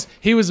no.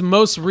 He was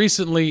most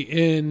recently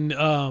in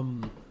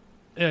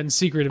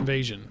Secret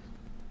Invasion.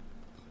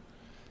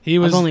 He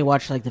was I've only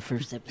watched like the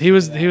first episode. he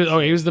was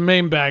the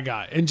main bad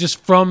guy, and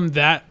just from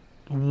that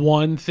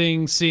one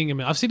thing, seeing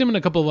him, I've seen him in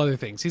a couple of other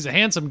things. He's a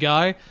handsome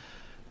guy,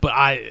 but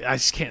I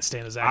just can't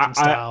stand his acting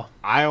style.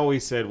 I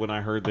always said when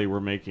I heard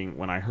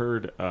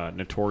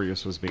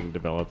Notorious was being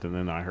developed, and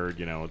then I heard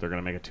they're going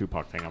to make a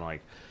Tupac thing. I'm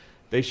like,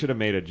 they should have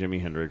made a Jimi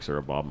Hendrix or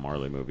a Bob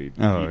Marley movie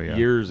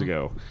years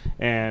ago,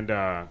 and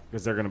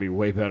because they're going to be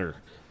way better.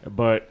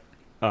 But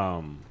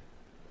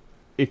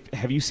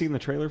have you seen the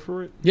trailer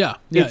for it? Yeah,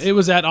 it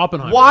was at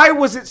Oppenheimer. Why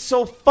was it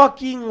so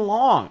fucking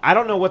long? I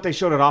don't know what they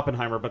showed at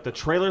Oppenheimer, but the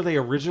trailer they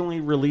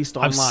originally released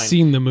online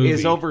seen the movie.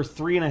 is over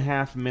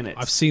 3.5 minutes.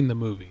 I've seen the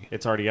movie.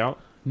 It's already out?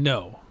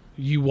 No,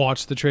 you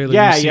watched the trailer.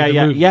 Yeah. I've seen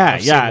the movie.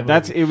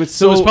 That's it. Was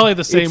So it was probably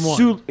the same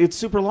one. It's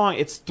super long.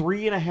 It's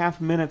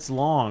 3.5 minutes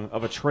long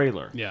of a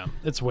trailer. Yeah,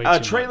 it's way too A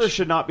trailer much.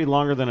 should not be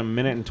longer than 1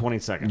 minute and 20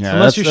 seconds. Yeah.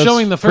 Unless you're that's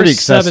showing the pretty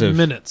first 7 excessive.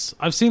 minutes.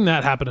 I've seen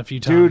that happen a few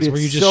Dude, times it's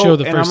where you just so, show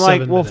the and first I'm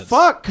like, 7 well, minutes.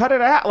 fuck, cut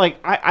it out. Like,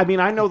 I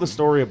mean, I know the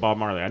story of Bob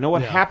Marley. I know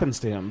what Yeah. happens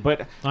to him,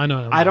 but I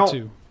know. I don't.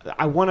 Too.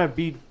 I want to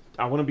be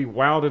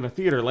wowed in a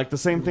theater. Like the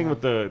same thing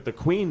with the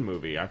Queen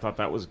movie. I thought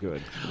that was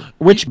good.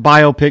 Which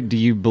biopic do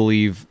you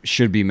believe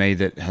should be made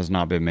that has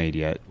not been made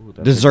yet?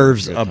 that's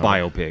Deserves a a good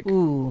biopic.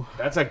 Ooh,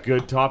 That's a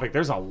good topic.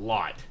 There's a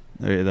lot.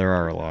 There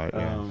are a lot.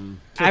 Yeah.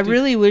 I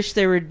really wish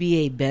there would be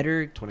a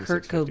better 26,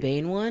 Kurt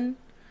Cobain one,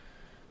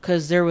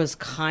 because there was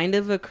kind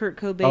of a Kurt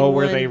Cobain. Oh,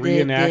 where one they that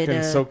reenact did,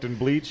 and soaked in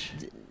bleach.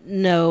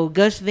 No,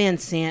 Gus Van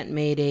Sant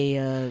made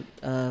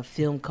a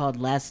film called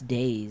Last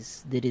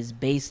Days that is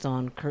based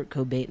on Kurt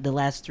Cobain, the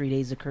last 3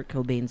 days of Kurt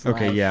Cobain's life.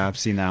 Okay, yeah, I've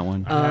seen that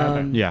one.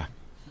 haven't. Yeah.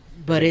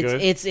 But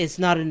Is it it's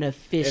not an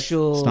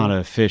official. It's not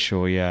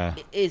official, yeah.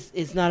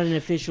 It's not an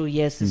official.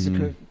 Yes, it's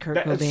a Kurt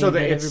Cobain. So that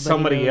but it's everybody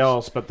somebody knows.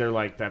 else, but they're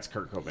like, that's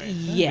Kurt Cobain.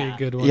 Yeah. Be a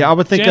good one. Yeah, I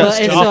would think Janis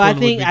that's- And so I Joplin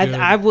think would be good.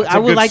 I would It's a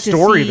good like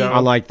story, to see. though. I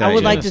like that. I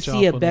would yeah. like to Janis see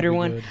a Joplin would better be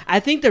one. good. I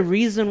think the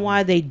reason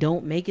why they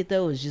don't make it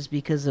though is just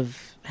because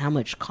of how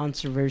much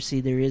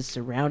controversy there is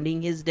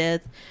surrounding his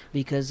death.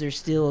 Because they're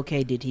still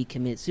okay. Did he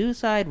commit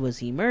suicide? Was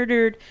he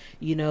murdered?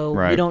 You know, we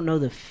Right. don't know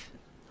the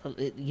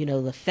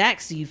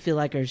facts. You feel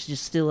like are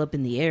just still up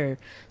in the air.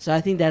 So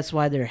I think that's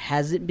why there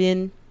hasn't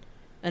been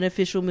an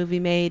official movie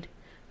made.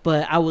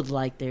 But I would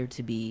like there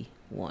to be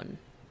one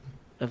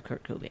of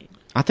Kurt Cobain.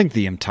 I think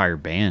the entire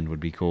band would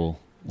be cool.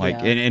 Like,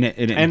 Yeah. and it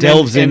And then-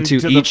 delves and into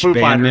to the each Foo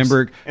band Fighters.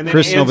 member, And then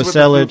Chris ends with the Foo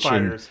Novoselic and,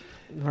 Fighters.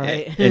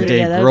 Right. and Dave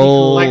that'd be Grohl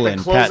cool. Like the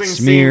and closing Pat scene-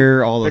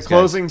 Smear, all The those guys.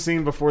 closing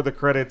scene before the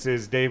credits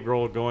is Dave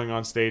Grohl going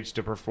on stage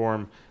to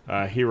perform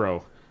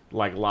 "Hero"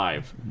 like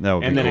live, That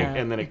would and be then cool.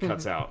 and then it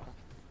cuts out.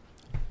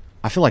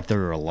 I feel like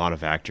there are a lot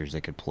of actors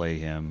that could play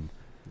him.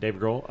 Dave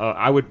Grohl.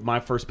 My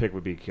first pick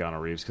would be Keanu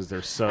Reeves because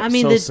they're so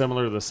the-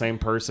 similar to the same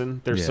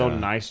person. They're so Yeah.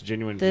 nice,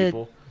 genuine The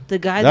people. the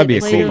guy That'd that be a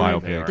played cool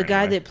him, biopic. the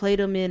guy Anyway. that played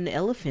him in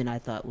Elephant, I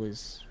thought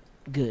was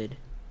good.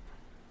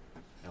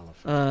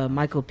 Elephant.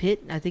 Michael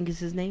Pitt, I think is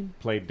his name.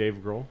 Played Dave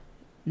Grohl.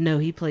 No,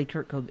 he played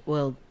Kurt Cobain.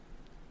 Well,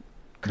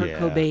 Kurt Yeah.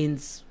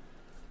 Cobain's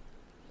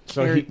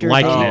So character.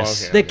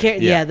 Likeness. Oh, okay, The okay.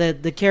 Yeah.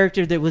 the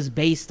character that was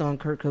based on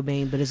Kurt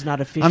Cobain, but it's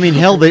not official. I mean,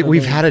 hell, Kurt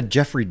we've Cobain. had a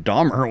Jeffrey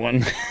Dahmer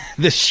one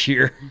this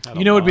year.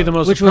 You know, what would be the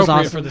most Which was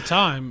appropriate awesome. for the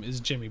time is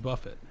Jimmy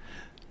Buffett.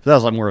 That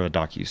was like more of a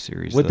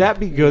docu-series. Would though. that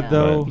be good Yeah.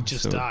 though? He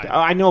just So- died.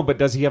 I know, but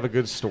does he have a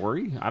good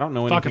story? I don't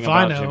know Fuck anything if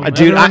I about know. Jimmy.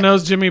 Dude, Everyone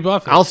knows Jimmy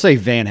Buffett. I'll say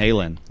Van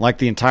Halen. Like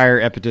the entire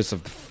impetus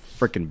of the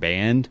freaking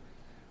band.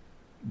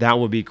 That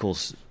would be cool.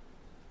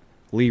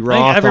 Lee I think Roth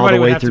all everybody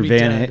the would way have to through be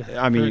Van. dead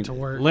I for mean, it to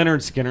work.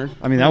 Leonard Skinner.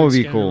 that would be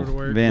Skinner cool. would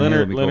work. Van Halen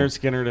would be cool. Leonard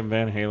Skinner and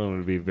Van Halen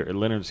would be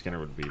Leonard Skinner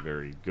would be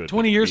very good.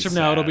 20 It'd years be from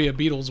now, it'll sad. be a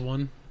Beatles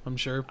one, I'm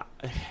sure.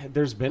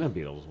 There's been a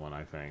Beatles one,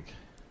 I think.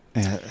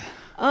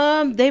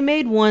 They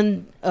made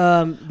one.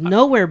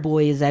 Nowhere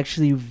Boy is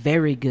actually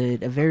very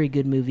good. A very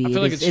good movie. I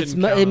feel like is- it shouldn't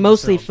mo- count it on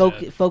mostly itself,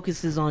 Dad.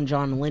 focuses on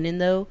John Lennon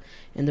though,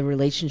 and the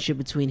relationship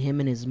between him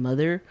and his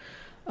mother.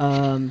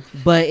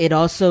 But it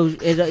also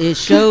it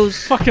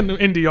shows Fucking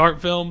indie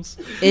art films.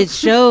 it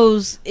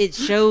shows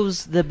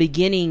the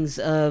beginnings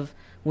of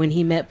when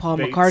he met Paul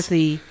Dates.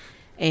 McCarthy,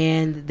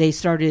 and they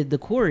started the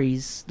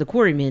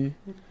Quarrymen,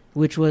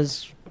 which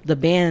was the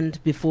band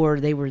before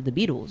they were the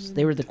Beatles.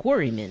 They were the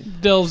Quarrymen.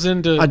 Delves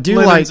into I do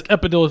Lennon's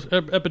like-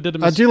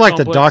 epididymis I do like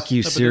the complex.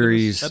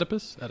 docu-series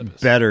Oedipus?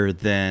 better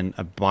than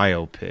a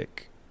biopic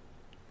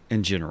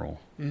in general.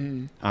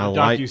 I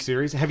like.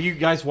 Docu-series. Have you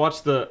guys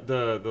watched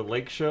the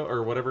Lake Show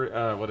or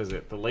whatever? What is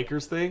it? The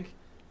Lakers thing?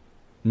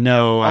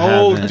 No, I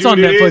Oh, haven't. It's on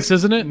dude, it Netflix, is-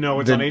 isn't it? No,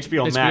 it's The- on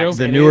HBO HBO? Max.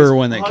 The and newer it is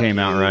one that came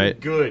out, fucking right?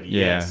 Good.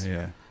 Yeah, Yes.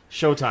 yeah.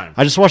 Showtime.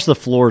 I just watched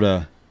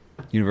the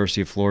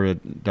University of Florida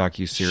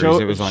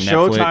docu-series. It was on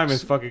Netflix. Showtime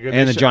is fucking good.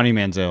 And They the Johnny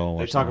Manziel.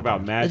 They was talk on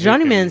about it. magic.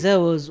 Johnny and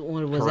Manziel was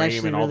Kareem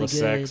actually and all really the good.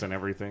 sex and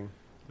everything.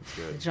 It's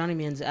good. Johnny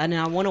Manziel. And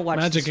I want to watch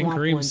Magic the and Swamp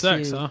Kareem one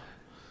sex, too. huh?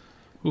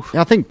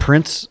 Yeah, I think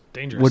Prince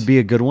Dangerous. would be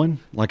a good one,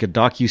 like a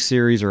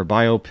docu-series or a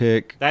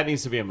biopic. That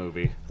needs to be a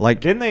movie. Like,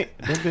 Didn't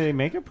they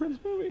make a Prince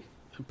movie?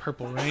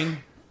 Purple Rain.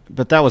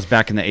 but that was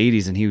back in the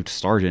 '80s, and he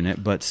starred in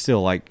it. But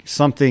still, like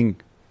something.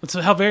 That's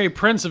how very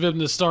Prince of him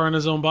to star in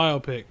his own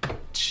biopic.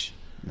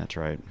 That's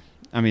right.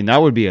 I I mean, that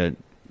would be a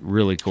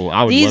really cool.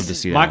 I would These- love to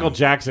see that. Michael one.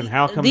 Jackson.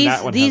 How come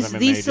that one hasn't been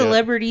these made yet?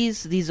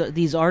 celebrities,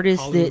 these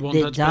artists Hollywood won't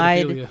that touch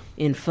died pedophilia.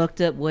 in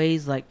fucked up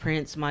ways, like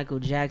Prince, Michael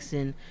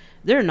Jackson,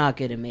 they're not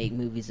going to make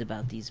movies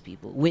about these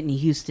people. Whitney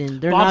Houston,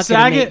 Bob not going to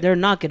Saget? make. They're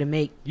not going to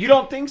make. You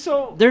don't think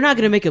so? They're not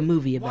going to make a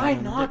movie about Why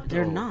them. not?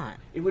 They're though? not.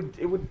 It would.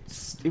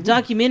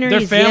 Documentaries.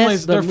 Their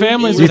families- Yes, but their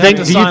families movies- Do you would have think?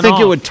 to Do you sign think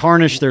it off. would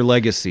tarnish their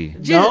legacy?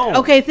 No.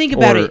 Okay, think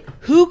about Or- it.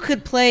 Who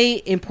could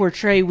play and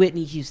portray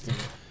Whitney Houston?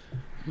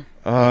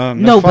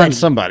 Nobody. Nobody. Find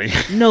somebody.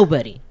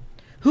 Nobody.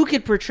 Who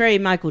could portray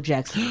Michael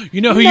Jackson?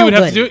 You know who you would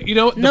have to Nobody. do it? You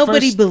know what? The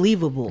Nobody first-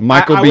 believable.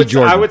 Michael I B. would,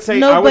 Jordan. I would say.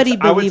 Nobody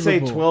I would say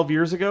believable. 12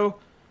 years ago,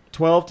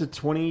 12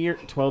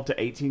 to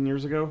 18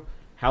 years ago,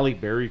 Halle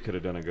Berry could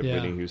have done a good Yeah.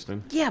 Whitney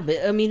Houston. Yeah, but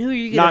I mean, who are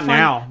you Not gonna find?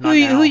 now, Who not are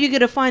you, now. who are you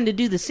gonna find to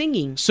do the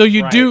singing? So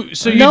you Right. do.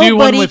 So you do one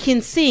Nobody with.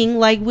 can sing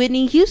like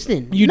Whitney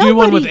Houston. You do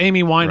one with Nobody.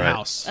 Amy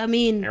Winehouse. I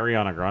mean,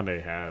 Ariana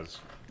Grande has.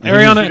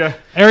 Ariana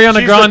She's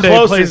the Grande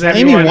closest plays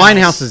Amy Amy Winehouse.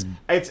 Winehouse is.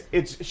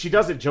 It's she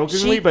does it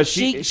jokingly, but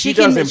she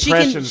does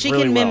impressions she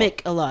really can well.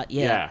 mimic a lot.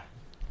 Yeah.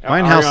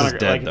 Winehouse Ariana- is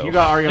dead, like, though. If you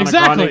got Ariana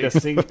Exactly. Grande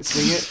to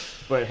sing it,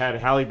 but had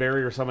Halle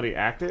Berry or somebody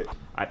act it,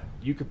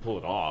 you could pull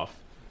it off.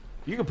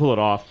 You could pull it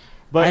off,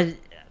 but I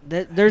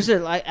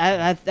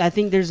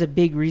think there's a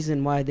big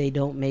reason why they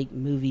don't make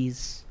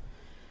movies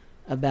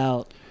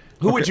about.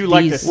 who would you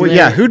like to these- see? Well,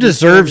 yeah. Who these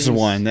deserves celebrities.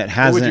 one that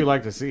Who would hasn't you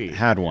like to see?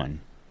 had one?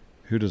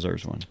 Who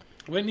deserves one?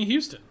 Whitney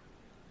Houston.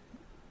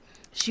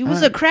 She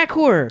was a crack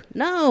whore.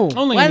 No.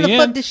 Only Why in the the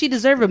fuck end. does she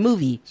deserve a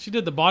movie? She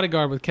did The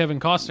Bodyguard with Kevin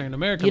Costner, and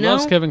America You know?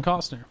 loves Kevin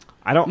Costner.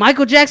 I don't.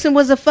 Michael Jackson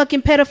was a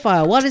fucking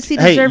pedophile. Why does he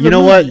Hey, deserve you a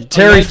know movie? what?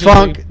 Terry Allegedly.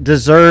 Funk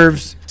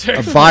deserves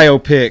a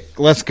biopic.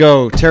 Let's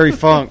go. Terry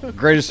Funk,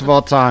 greatest of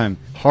all time.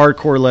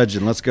 Hardcore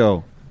legend. Let's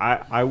go.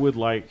 I would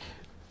like.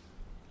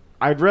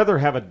 I'd rather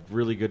have a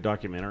really good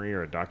documentary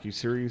or a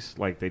docuseries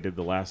like they did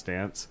The Last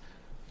Dance,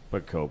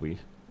 but Kobe.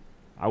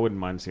 I wouldn't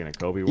mind seeing a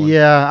Kobe one.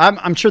 Yeah,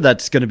 I'm sure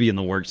that's going to be in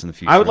the works in the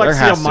future. I would like There to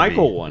see has a to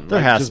Michael be. one. There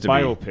like has just to be.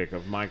 biopic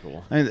of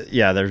Michael.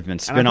 Yeah, there's been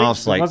And I think-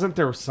 spin-offs like wasn't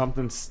there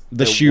something the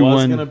that shoe was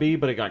one going to be,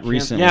 but it got canceled?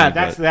 recently, Yeah,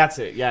 but- that's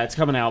it. Yeah, it's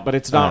coming out, but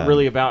it's not Uh,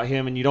 really about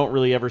him, and you don't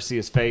really ever see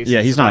his face. Yeah,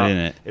 It's he's not about- in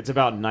it. It's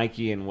about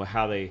Nike and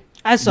how they.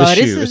 I saw The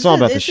it. Shoe. It's all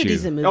about the it's Shoe. a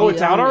decent movie. Oh,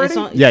 it's out already?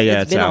 Yeah,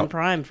 it's it's been out. on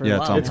Prime for Yeah, a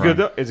it's while. on It's now. good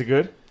though. Is it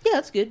good? Yeah,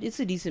 it's good. It's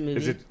a decent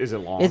movie. Is it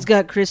long? It's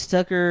got Chris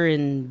Tucker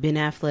and Ben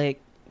Affleck,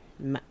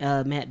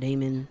 Matt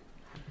Damon.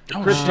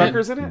 Chris shit.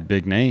 Tucker's in it.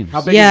 big names.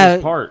 How big Yeah. is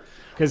his part?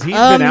 Because he's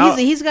been out.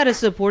 He's got a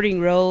supporting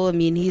role. I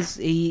mean,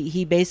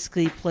 he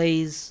basically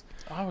plays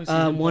I always see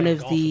him one playing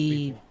of golf with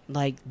the people.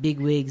 like big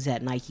wigs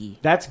at Nike.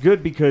 That's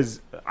good because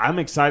I'm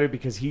excited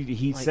because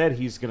he said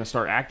he's going to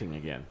start acting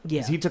again.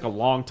 Yeah. 'Cause he took a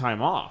long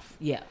time off.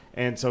 Yeah.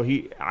 And so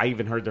I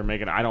even heard they're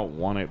making. I don't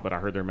want it, but I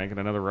heard they're making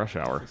another Rush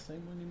Hour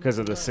because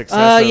of the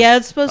success. Yeah,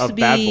 it's supposed of to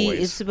Bad be. Boys.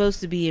 It's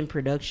supposed to be in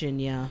production.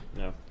 Yeah.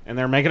 Yeah. And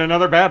they're making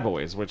another Bad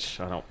Boys, which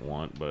I don't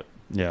want, but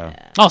Yeah.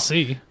 I'll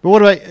see. But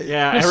what about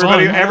yeah, It's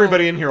everybody fun.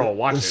 everybody in here will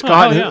watch it.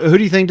 Scott? Oh, yeah. Who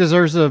do you think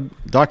deserves a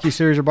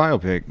docuseries or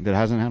biopic that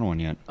hasn't had one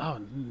yet? Oh,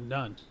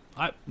 none.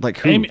 Like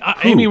who? Amy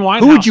Who Winehouse.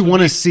 Who would you want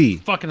be to see?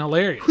 Fucking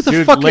hilarious. Who the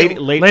Dude, fuck?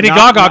 Lady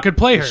Gaga could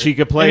play her. She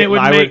could play And it. it would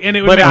I make- and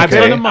it would but make I, a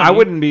ton of money. I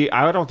wouldn't be.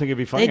 I don't think it'd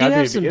be funny. They do I have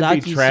think some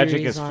it'd be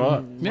tragic docuseries as on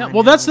fuck. Yeah,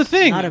 well, that's the Winehouse.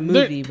 thing. Not a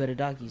They're- movie, but a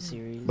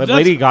docuseries. But That's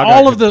Lady Gaga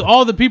all could- of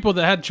all the people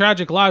that had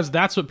tragic lives.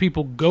 That's what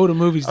people go to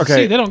movies to Okay.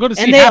 see. They don't go to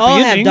see And they happy all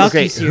have endings.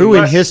 Okay, docuseries. who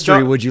in But history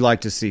the- would you like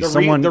to see? the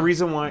Someone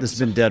reason why that's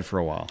been dead for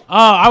a while.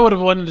 I would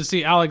have wanted to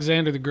see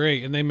Alexander the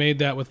Great, and they made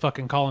that with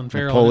fucking Colin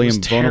Farrell. and it was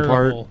Napoleon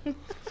terrible.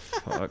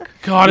 Fuck.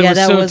 God, it Yeah, was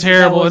that so was-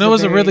 terrible, that was and it a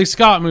was a very- Ridley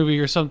Scott movie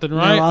or something,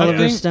 right? Oliver I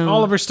think Stone.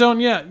 Oliver Stone,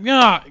 yeah.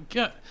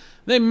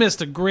 They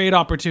missed a great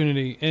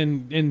opportunity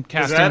in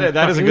casting. that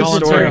is a fucking good Colin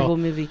story. Farrell. Terrible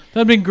movie.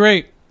 That'd been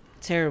great.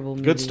 Terrible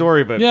movie. Good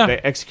story, but Yeah. they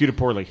executed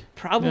poorly.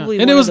 Probably.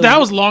 And one of the- that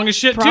was long as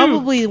shit too.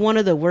 probably one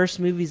of the worst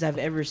movies I've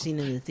ever seen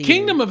in the theater.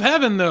 Kingdom of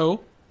Heaven,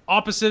 though,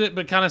 opposite it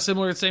but kind of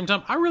similar at the same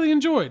time. I really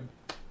enjoyed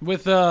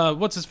with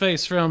what's his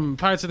face from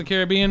Pirates of the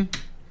Caribbean.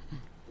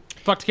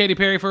 Fucked Katy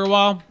Perry for a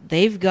while.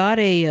 They've got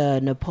a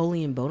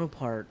Napoleon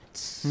Bonaparte.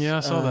 Yeah, I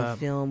saw that.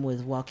 film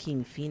with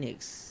Joaquin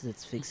Phoenix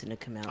that's fixing to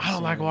come out. I don't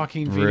soon. like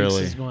Joaquin Phoenix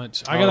Really? as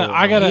much. Oh,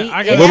 I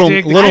gotta Little-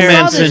 dig the Little character.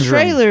 Man I saw the syndrome.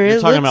 trailer. You're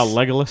it talking looks,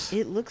 about Legolas?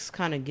 It looks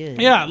kind of good.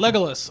 Yeah,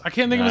 Legolas. I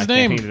can't think of his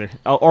name.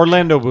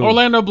 Orlando Bloom.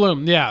 Orlando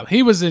Bloom. Yeah,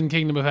 he was in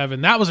Kingdom of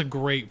Heaven. That was a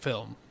great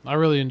film. I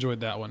really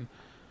enjoyed that one.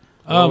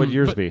 What would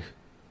yours but be?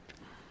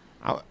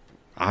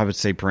 I would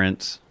say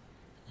Prince.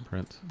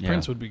 Prince. Yeah.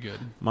 Prince would be good.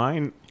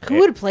 Mine. Who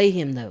would play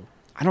him though?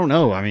 I don't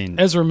know. I mean,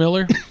 Ezra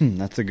Miller,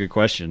 that's a good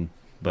question.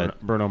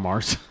 But Bruno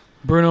Mars.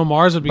 Bruno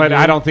Mars would be But good.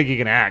 I don't think he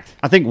can act.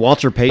 I think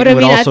Walter Payton But I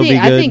would mean, also be good.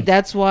 I think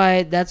that's why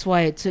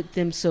it took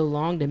them so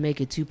long to make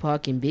a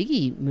Tupac and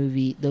Biggie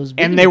movie. Those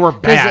And they were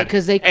bad.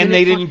 because they And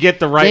they didn't get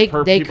the right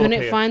people They to couldn't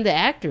play it. find the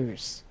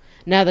actors.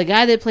 Now the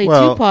guy that played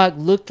Well, Tupac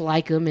looked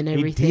like him and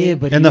everything.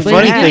 but And the But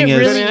funny you thing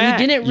didn't is- really, you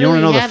didn't you want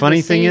to know really the have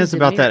funny thing same is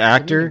about that demeanor.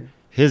 actor?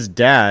 His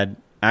dad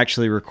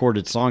actually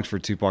recorded songs for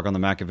Tupac on the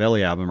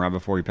Machiavelli album right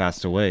before he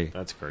passed away.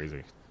 That's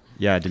crazy.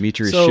 Yeah,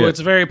 Demetrius So Shipp. it's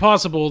very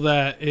possible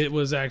that it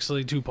was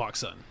actually Tupac's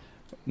son.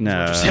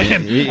 No.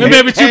 And He-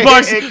 maybe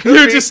Tupac's it could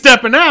you're be. just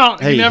stepping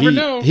out. Hey, you never he,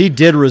 know. he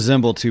did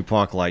resemble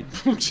Tupac like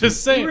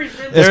Just saying. as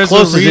There's a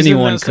close as reason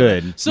anyone that's-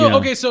 could. So you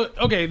know.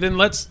 okay, then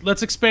let's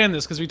expand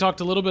this because we talked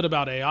a little bit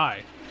about AI.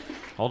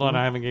 Hold on,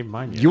 I haven't gave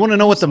mine yet. You want to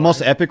know what the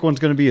most epic one's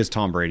going to be? Is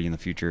Tom Brady in the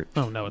future?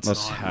 Oh no, it's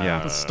Let's- not.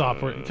 yeah. Let's stop.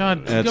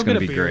 God, That's go gonna get a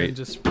be beer great. and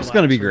just It's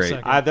gonna be relax for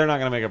a great. second. They're not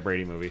going to make a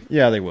Brady movie.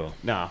 Yeah, they will.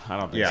 No, I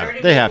don't think Yeah. so.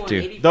 Already They made have one, to.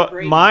 80 for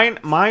Brady.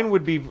 Mine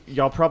would be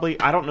y'all probably.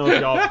 I don't know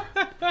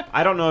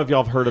if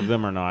y'all have heard of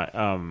them or not.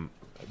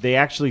 They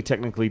actually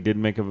technically did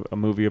make a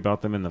movie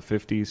about them in the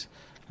 50s.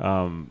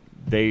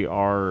 They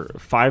are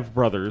 5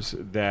 brothers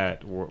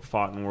that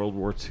fought in World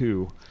War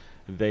II.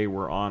 They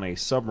were on a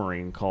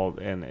submarine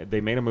and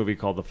they made a movie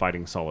called The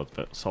Fighting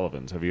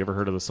Sullivans. Have you ever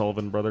heard of the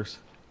Sullivan brothers?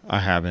 I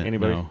haven't.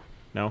 Anybody? No.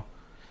 No?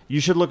 You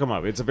should look them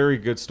up. It's a very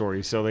good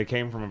story. So they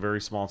came from a very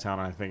small town,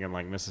 I think, in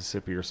like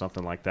Mississippi or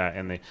something like that.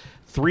 And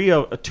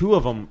two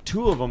of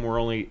them were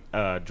only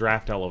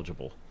draft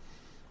eligible.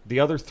 The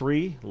other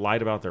 3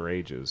 lied about their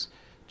ages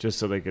just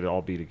so they could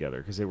all be together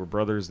because they were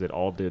brothers that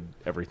all did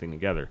everything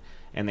together.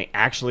 And they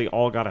actually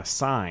all got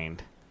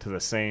assigned to the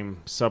same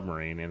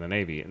submarine in the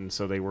Navy. And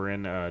so they were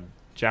in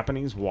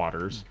Japanese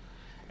waters,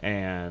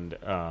 and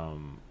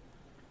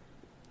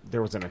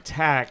there was an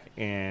attack,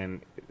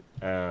 and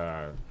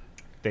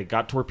they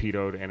got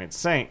torpedoed, and it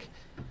sank,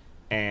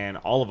 and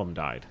all of them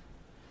died.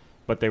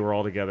 but they were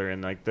all together.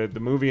 And like the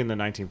movie in the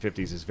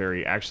 1950s is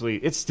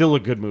it's still a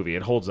good movie.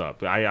 It holds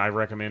up. I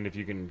recommend if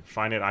you can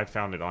find it. I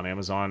found it on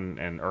Amazon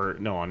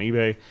on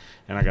eBay,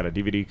 and I got a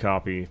DVD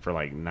copy for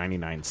like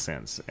 99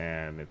 cents.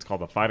 And it's called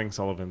The Fighting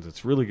Sullivans.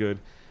 It's really good.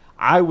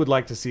 I would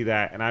like to see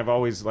that, and I've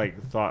always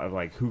like thought of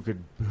like who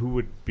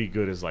would be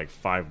good as like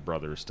 5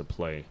 brothers to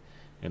play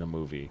in a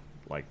movie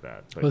like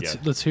that. But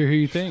Let's hear who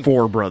you think.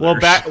 4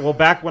 brothers.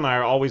 Back when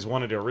I always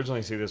wanted to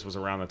originally see this was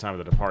around the time of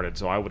The Departed,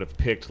 so I would have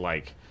picked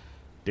like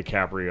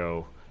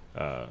DiCaprio,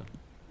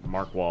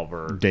 Mark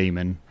Wahlberg,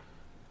 Damon.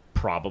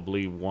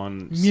 probably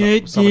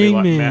Matt somebody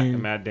like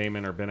Damon. Matt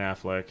Damon or Ben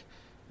Affleck.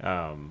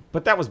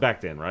 But that was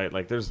back then, right?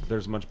 Like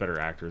there's much better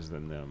actors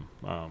than them.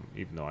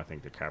 Even though I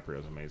think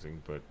DiCaprio's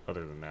amazing, but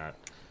other than that.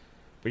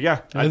 But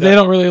yeah, They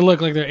don't really look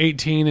like they're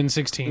 18 and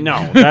 16.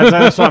 No,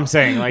 that's what I'm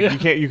saying.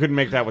 Like you couldn't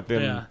make that with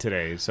them Yeah.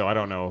 today. So I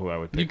don't know who I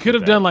would pick. You could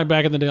have with done that. like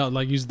back in the day,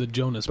 like use the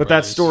Jonas But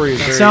Brothers. that story is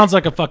That very- sounds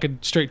like a fucking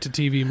straight to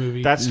TV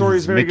movie. That story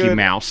is very Mickey good.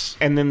 Mouse.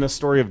 And then the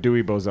story of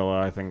Dewey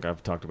Bozella, I think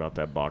I've talked about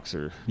that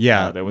boxer.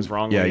 Yeah. That was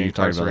wrongly Yeah, you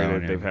talked about that incarcerated.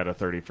 one, yeah. They've had a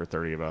 30 for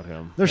 30 about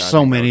him. There's Yeah, I so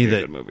think many would be a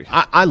that good movie.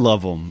 I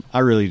love them. I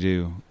really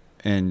do.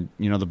 And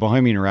the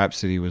Bohemian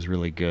Rhapsody was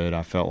really good.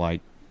 I felt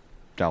like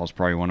that was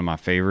probably one of my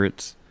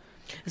favorites.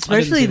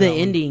 Especially see the that one.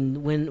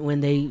 ending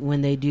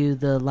when they do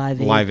the Live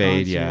Aid. Live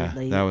Aid, concert. yeah,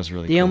 They- that was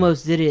really They cool.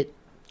 almost did it.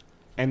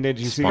 And did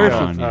you see? Spot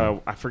on, yeah.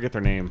 I forget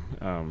their name.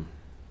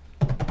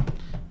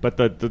 But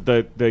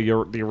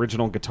the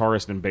original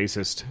guitarist and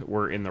bassist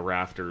were in the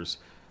rafters.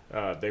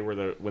 They were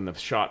when the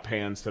shot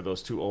pans to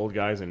those 2 old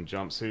guys in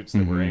jumpsuits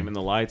that were aiming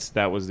the lights.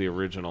 That was the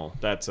original.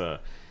 That's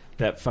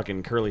that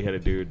fucking curly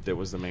headed dude that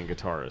was the main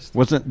guitarist.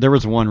 There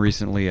was one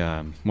recently?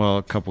 A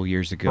couple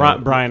years ago.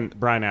 Brian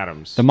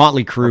Adams. The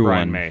Motley Or Crue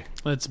Brian one. May.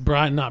 It's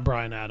not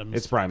Brian Adams.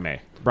 It's Brian May.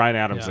 Brian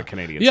Adams, Yeah. the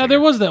Canadian. Yeah, singer.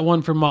 there was that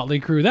one from Motley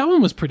Crue. That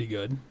one was pretty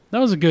good. That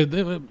was a good.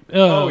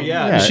 Oh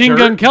yeah, Machine The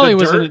Gun Dirt- Kelly The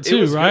was in Dirt, it too,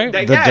 was good. right?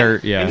 That- The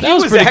Dirt, yeah. And That he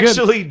was was pretty good.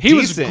 actually He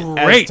was decent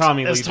great as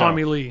Tommy Lee. as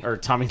Tommy Lee. Or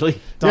Tommy Lee. Yeah,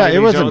 Tommy it Lee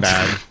wasn't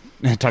Jones.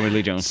 bad. Tommy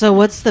Lee Jones. So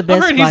what's the I've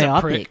best heard he's a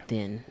prick. biopic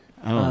then?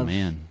 Oh Of-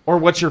 man. Or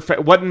what's your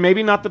what?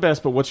 Maybe not the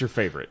best, but what's your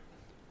favorite?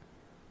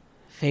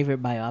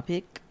 Favorite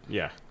biopic?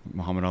 Yeah.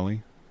 Muhammad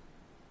Ali.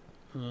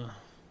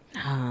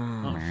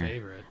 Not a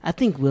favorite. I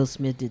think Will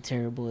Smith did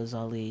terrible as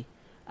Ali.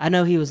 I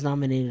know he was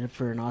nominated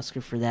for an Oscar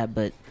for that,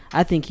 but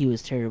I think he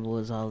was terrible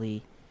as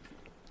Ali.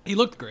 He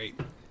looked great.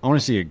 I want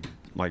to see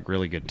a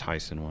really good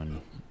Tyson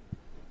one.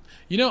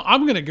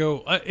 I'm gonna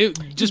go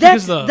just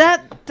That's, because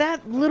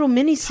that little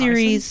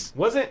miniseries,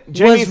 Wasn't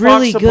Jamie Foxx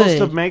really supposed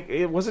to good.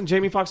 make? Wasn't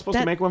Jamie Foxx supposed to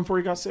That- make one before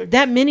he got sick?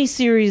 that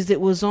miniseries that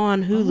was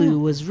on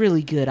Hulu was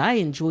really good. I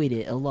enjoyed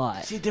it a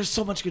lot. See, there's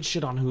so much good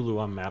shit on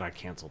Hulu. I'm mad I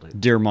canceled it.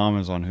 Dear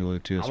Mama's on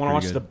Hulu too. I It's want to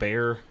watch pretty The good.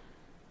 Bear,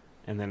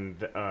 and then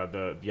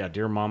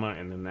Dear Mama,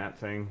 and then that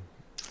thing.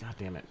 God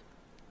damn it.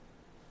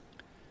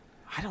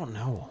 I don't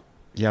know.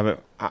 Yeah,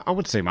 but I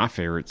would say my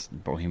favorite's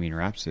Bohemian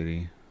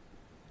Rhapsody.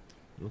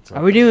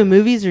 Are we doing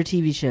movies or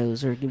TV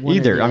shows or one or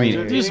Either, the I mean-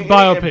 other? Just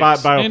biopics.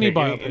 Biopic, Any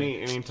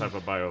biopic. any type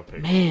of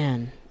biopic.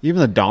 Man,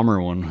 Even the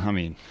Dahmer one. I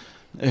mean,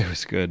 it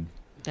was good.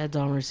 that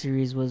Dahmer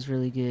series was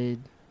really good.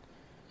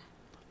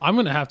 I'm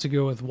gonna have to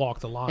go with Walk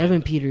the Line.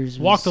 Evan Peters.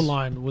 Walk the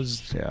Line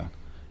was. Yeah.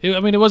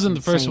 It wasn't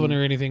the first Insane. one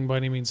or anything by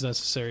any means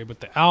necessary, but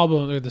the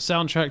album or the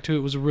soundtrack to it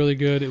was really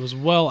good. It was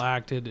well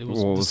acted. It was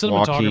Well, the with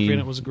cinematography Joaquin. in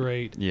it was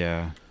great.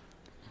 Yeah.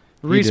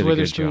 Reese did a good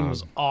Witherspoon job.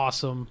 was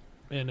awesome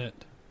in it.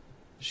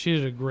 She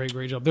did a great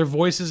job. Their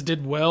voices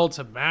did well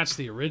to match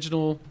the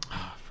original.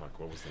 Fuck,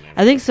 what was the name?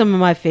 I think some of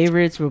my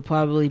favorites would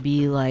probably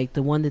be like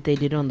the one that they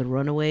did on the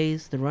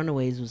Runaways. The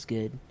Runaways was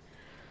good.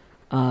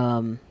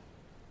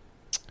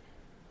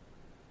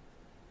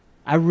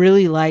 I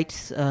really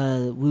liked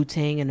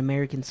Wu-Tang and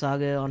American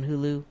Saga on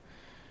Hulu.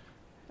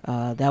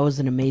 That was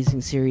an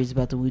amazing series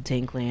about the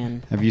Wu-Tang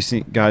Clan. Have you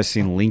guys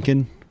seen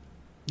Lincoln?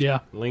 Yeah.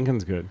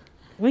 Lincoln's good.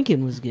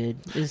 Lincoln was good.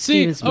 It's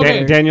See, Steven Spielberg.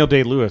 okay. Daniel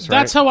Day-Lewis, right?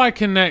 That's how I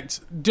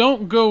connect.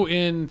 Don't go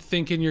in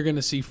thinking you're going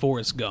to see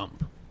Forrest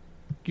Gump.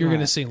 You're going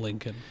to Right. see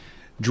Lincoln.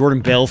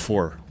 Jordan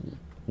Belfort,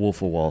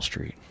 Wolf of Wall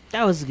Street.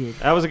 That was good.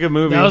 That was a good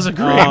movie. That was a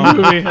great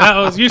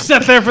movie. You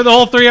sat there for the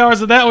whole 3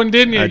 hours of that one,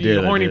 didn't you? I You did,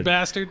 I horny did.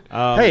 bastard.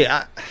 Hey,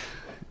 I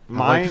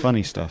Mine, like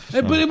funny stuff.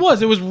 But so.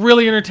 it was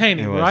really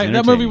entertaining, It was right?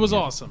 That movie entertaining, was yeah.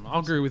 awesome. I'll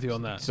agree with you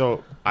on that.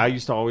 So I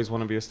used to always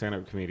want to be a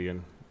stand-up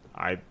comedian.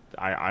 I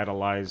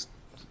idolized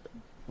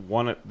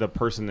the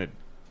person that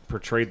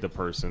portrayed the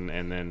person,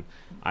 and then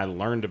I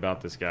learned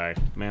about this guy,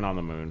 Man on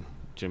the Moon,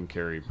 Jim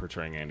Carrey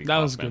portraying Andy. That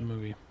was a Kaufman. good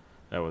movie.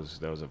 That was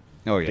a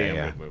Oh, yeah, damn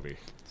yeah. good movie.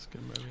 It's a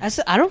good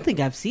movie. I don't think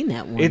I've seen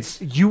that one.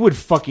 You would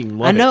fucking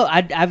love I know.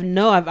 it.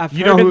 I've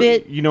You heard know of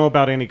it, You know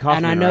about Andy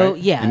Kaufman, and I know.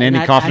 right? Yeah, And Andy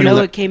I Kaufman know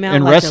in it came out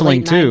in like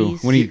wrestling the late too.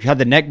 90s. When he had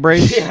the neck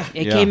brace.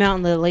 It came out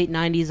in the late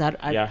 90s.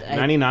 Yeah,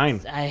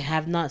 99. I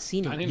have not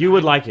seen it. 99. You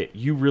would like it.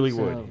 You really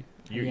So, would.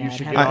 You yeah,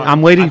 should I'd get have on. to-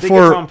 I'm waiting I think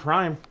for- it's on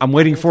Prime. I'm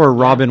waiting for a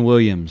Robin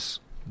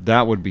Williams.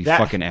 That would be That-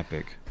 fucking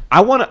epic.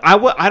 I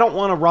don't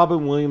want a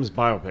Robin Williams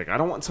biopic. I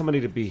don't want somebody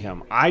to be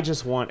him. I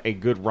just want a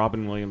good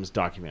Robin Williams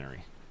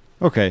documentary.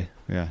 Okay,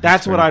 yeah,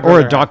 That's what fair. I'd or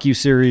a rather have.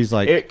 docu-series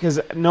like Because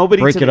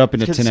nobody break to it me- up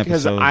into 10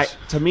 'cause episodes.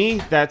 to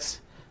me, that's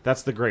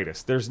the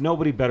greatest. There's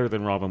nobody better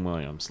than Robin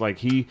Williams.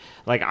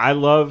 I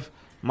love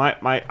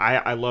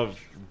I love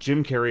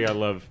Jim Carrey. I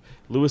love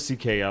Louis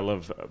C.K. I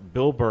love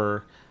Bill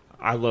Burr.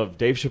 I love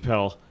Dave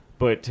Chappelle.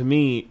 But to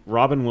me,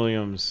 Robin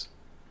Williams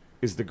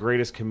is the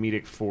greatest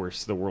comedic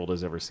force the world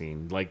has ever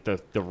seen. Like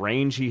the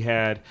range he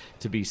had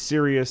to be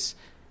serious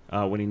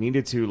when he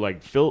needed to.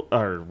 Like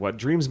What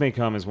Dreams May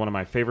Come is one of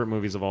my favorite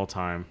movies of all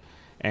time.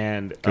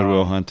 And Good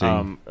Will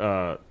Hunting.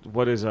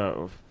 What is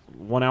a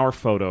 1 Hour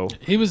Photo?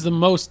 He was the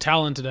most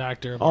talented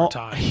actor of our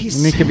time. And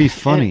he could be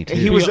funny, too.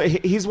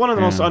 He's one of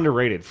the most Yeah.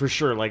 underrated for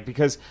sure.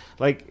 Because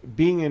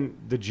being in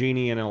The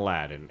Genie and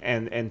Aladdin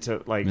and to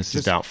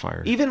Mrs.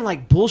 Doubtfire. even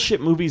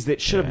bullshit movies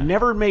that should have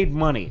never made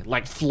money,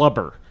 like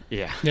Flubber,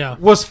 Yeah.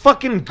 was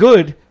fucking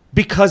good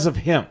because of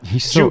him.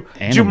 He's so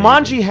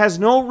Jumanji has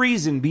no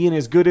reason being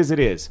as good as it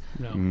is,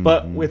 No.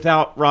 but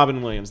without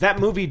Robin Williams, that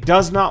movie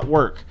does not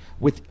work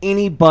with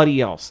anybody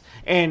else.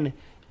 And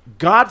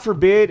God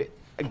forbid,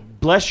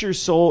 bless your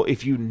soul,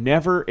 if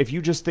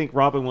you just think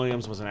Robin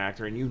Williams was an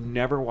actor and you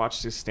never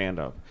watched his stand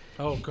up.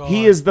 Oh God.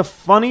 He is the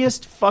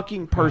funniest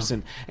fucking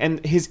person,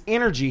 and his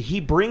energy he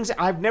brings.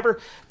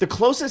 The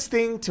closest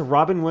thing to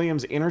Robin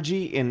Williams'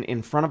 energy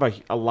in front of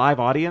a live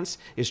audience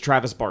is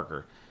Travis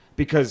Barker,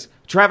 because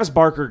Travis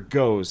Barker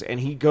goes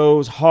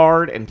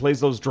hard and plays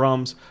those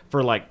drums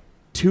for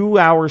 2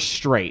 hours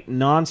straight,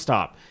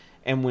 nonstop.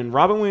 And when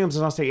Robin Williams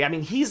is on stage, I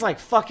mean, he's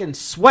fucking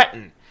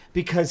sweating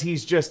because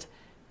he's just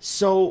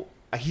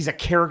he's a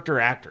character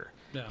actor.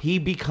 Yeah. He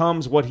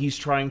becomes what he's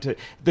trying to.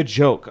 The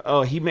joke.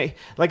 Oh, he may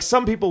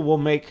some people will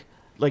make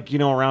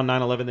around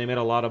 9/11 they made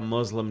a lot of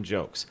Muslim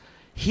jokes.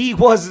 He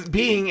was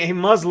being a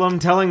Muslim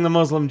telling the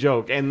Muslim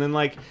joke, and then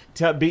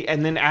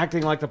and then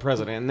acting like the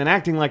president, and then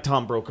acting like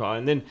Tom Brokaw,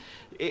 and then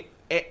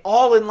it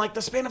all in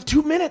the span of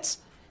 2 minutes.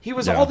 He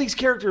was all these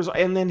characters,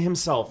 and then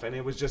himself, and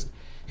it was just.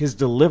 His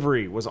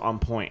delivery was on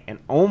point, and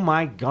oh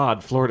my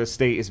God, Florida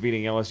State is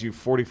beating LSU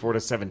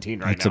 44-17 right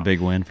now. That's a big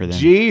win for them.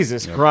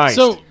 Jesus Christ!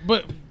 So,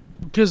 but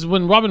because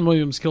when Robin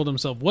Williams killed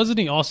himself, wasn't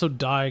he also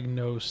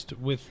diagnosed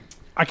with?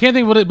 I can't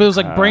think what it, but it was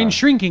brain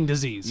shrinking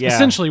disease. yeah.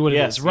 Essentially, what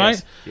Yes, it is,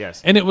 right?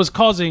 Yes. And it was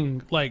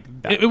causing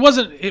it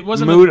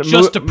wasn't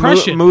just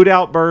depression. mood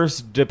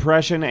outbursts,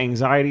 depression,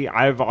 anxiety.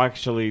 I've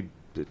actually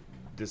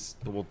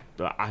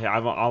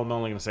I'm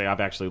only going to say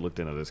I've actually looked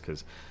into this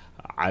because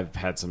I've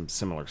had some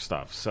similar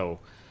stuff. So,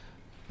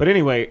 but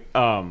anyway,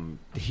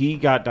 he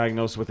got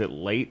diagnosed with it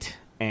late,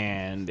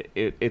 and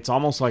it's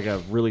almost like a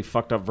really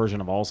fucked up version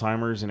of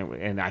Alzheimer's,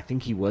 and I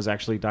think he was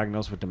actually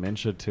diagnosed with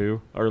dementia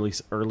too,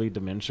 early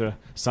dementia,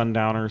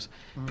 sundowners,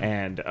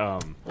 and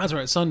That's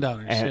right,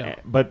 sundowners. Yeah.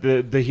 but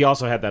he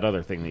also had that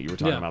other thing that you were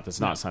talking Yeah. about that's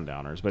not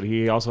sundowners, but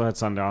he also had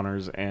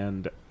sundowners,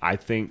 and I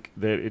think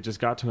that it just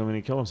got to him and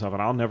he killed himself.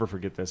 And I'll never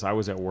forget this. I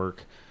was at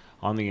work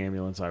on the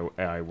ambulance.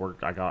 I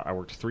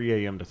worked 3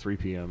 a.m. to 3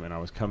 p.m. and I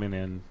was coming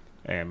in,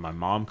 and my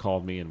mom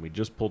called me, and we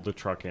just pulled the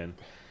truck in,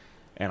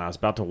 and I was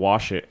about to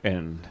wash it,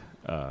 and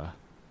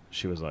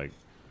she was like,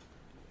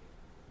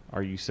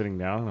 "Are you sitting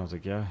down?" And I was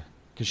like, "Yeah,"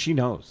 because she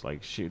knows. I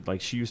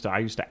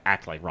used to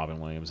act like Robin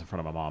Williams in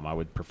front of my mom. I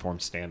would perform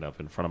stand up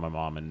in front of my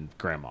mom and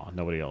grandma,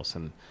 nobody else,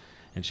 and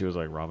she was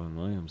like, "Robin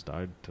Williams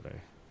died today."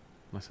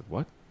 And I said,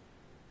 "What?"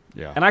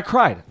 Yeah. And I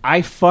cried.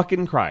 I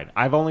fucking cried.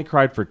 I've only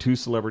cried for 2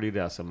 celebrity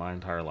deaths in my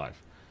entire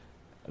life.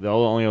 The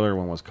only other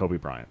one was Kobe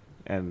Bryant.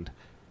 And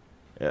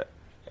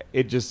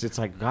it's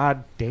like,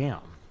 God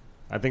damn.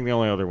 I think the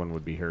only other one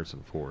would be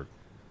Harrison Ford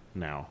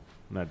now.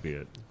 And that'd be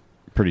it.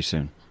 Pretty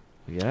soon.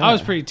 Yeah. I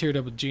was pretty teared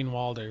up with Gene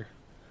Wilder.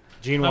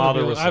 Gene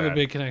Wilder was I have a sad.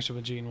 big connection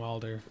with Gene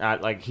Wilder.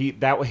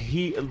 The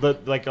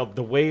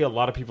way a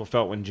lot of people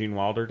felt when Gene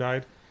Wilder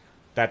died,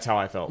 that's how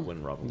I felt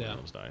when Robin Yeah.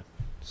 Williams died.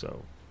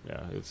 So,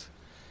 yeah,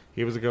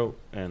 he was a goat.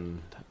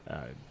 And,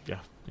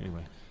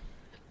 anyway.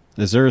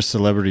 Is there a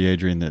celebrity,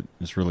 Adrian, that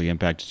has really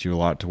impacted you a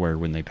lot to where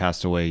when they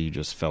passed away, you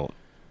just felt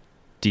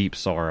deep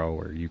sorrow,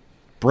 or you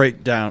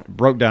broke down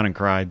and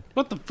cried?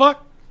 What the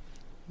fuck?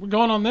 We're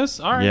going on this?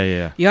 All right.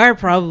 Yeah. You are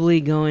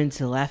probably going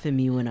to laugh at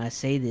me when I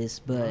say this,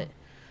 but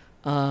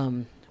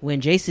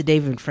when Jason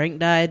David Frank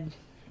died,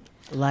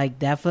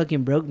 that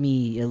fucking broke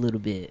me a little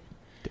bit.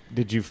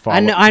 Did you follow?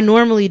 I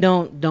normally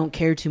don't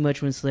care too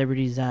much when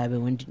celebrities die,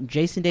 but when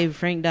Jason David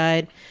Frank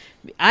died,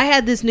 I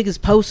had this nigga's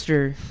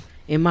poster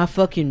in my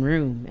fucking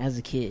room as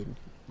a kid.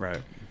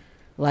 Right.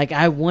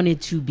 I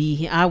wanted to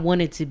be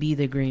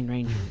the Green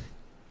Ranger.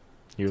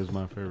 He was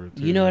my favorite,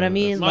 too. You know what I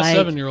mean? My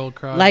 7-year-old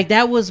cried.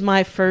 That was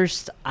my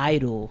first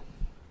idol.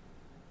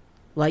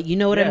 You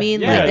know what I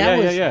mean?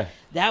 Yeah.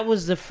 That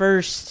was the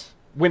first.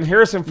 When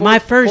Harrison Ford, My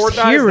first Ford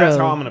dies, hero. that's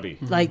how I'm going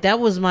to be. That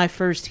was my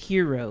first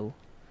hero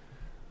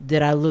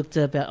that I looked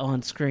up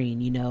on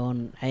screen,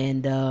 and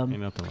Ain't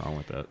nothing wrong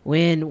with that.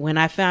 when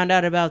I found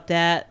out about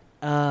that,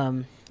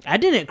 I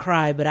didn't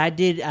cry, but I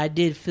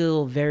did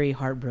feel very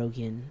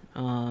heartbroken.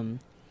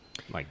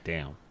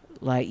 Damn.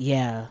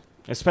 Yeah.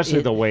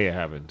 Especially the way it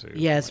happened, too.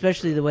 Yeah,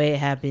 especially the way it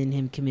happened,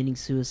 him committing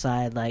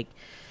suicide,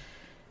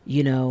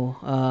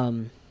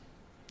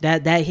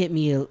 that hit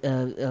me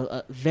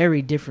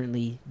very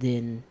differently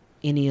than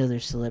any other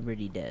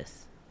celebrity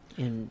death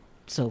in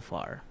so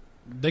far.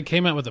 They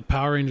came out with a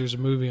Power Rangers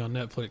movie on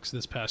Netflix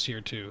this past year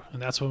too,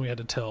 and that's when we had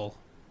to tell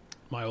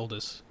my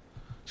oldest.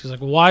 She's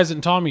like, well, why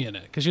isn't Tommy in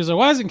it? Because she was like,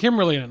 why isn't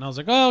Kimberly in it? And I was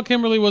like, oh,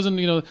 Kimberly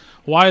wasn't,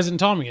 why isn't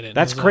Tommy in it? And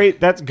That's great.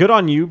 That's good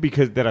on you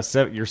because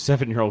your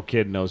 7-year-old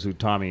kid knows who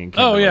Tommy and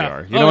Kimberly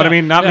are. You know what I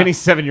mean? Not many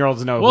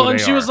 7-year-olds know who they are. Well, and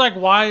she was like,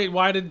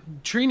 why did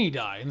Trini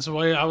die? And so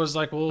I was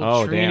like,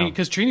 well, Trini,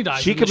 because Trini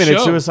died. She committed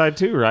suicide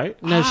too,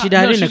 right? No, she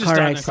died in a car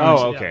accident.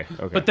 Oh, okay.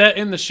 But that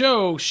in the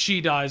show, she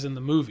dies in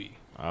the movie.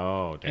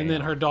 Oh, damn. And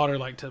then her daughter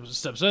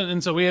steps in,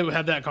 and so we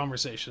had that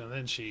conversation. And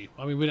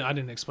then I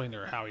didn't explain to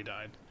her how he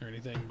died or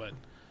anything, but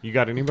you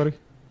got anybody?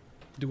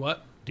 Do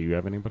what? Do you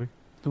have anybody?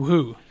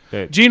 Who?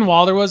 Gene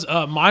Wilder was.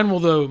 Mine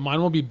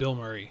will be Bill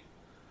Murray.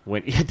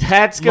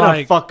 That's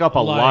gonna fuck up a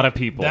lot of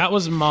people. That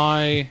was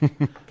my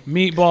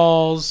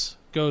Meatballs,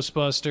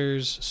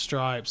 Ghostbusters,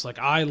 Stripes. Like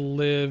I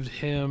lived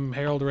him,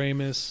 Harold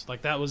Ramis.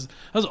 Like that was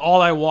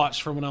all I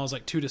watched from when I was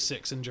like 2 to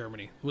 6 in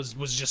Germany. Was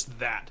just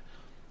that.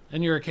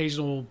 And your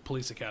occasional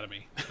Police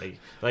Academy.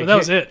 But that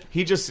was it.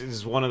 He just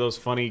is one of those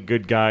funny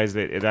good guys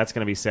that's going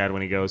to be sad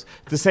when he goes.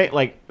 To say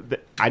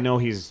I know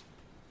he's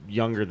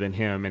younger than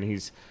him, and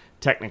he's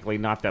technically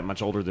not that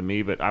much older than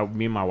me. But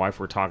me and my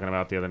wife were talking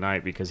about the other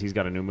night because he's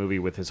got a new movie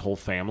with his whole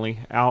family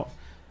out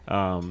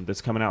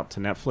that's coming out to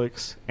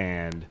Netflix.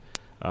 And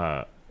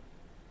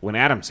when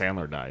Adam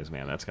Sandler dies,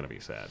 man, that's going to be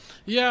sad.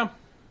 Yeah.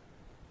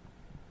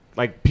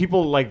 Like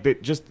people like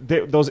that,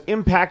 those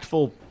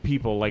impactful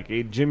people like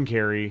Jim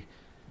Carrey.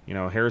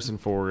 Harrison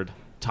Ford,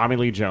 Tommy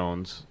Lee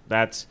Jones.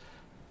 That's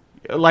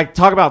like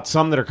talk about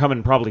some that are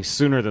coming probably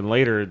sooner than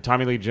later.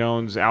 Tommy Lee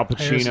Jones, Al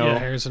Pacino,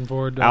 Harrison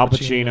Ford, Al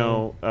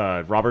Pacino,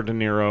 Robert De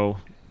Niro,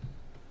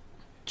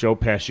 Joe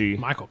Pesci,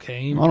 Michael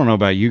Caine. I don't know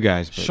about you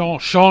guys,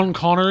 but Sean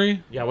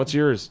Connery. Yeah, what's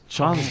yours?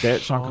 Sean's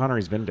dead. Sean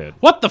Connery's been dead.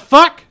 What the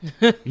fuck?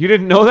 You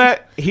didn't know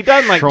that? He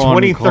died in like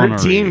Sean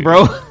 2013, Connery.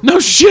 bro.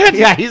 No shit.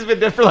 Yeah, he's been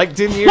dead for like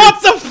 10 years.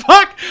 What the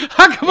fuck?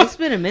 How come? It's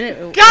been a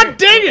minute. God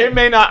dang it! It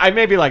may not. I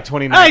may be like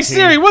 2019. Hey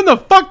Siri, when the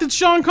fuck did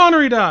Sean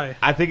Connery die?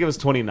 I think it was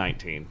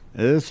 2019.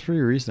 it's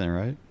pretty recent,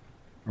 right?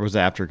 Or was it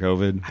after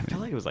COVID? I feel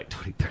like it was like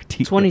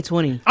 2013.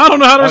 2020. I don't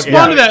know how to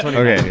respond to that.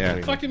 Okay,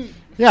 yeah. Fucking.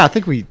 Yeah, I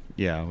think we.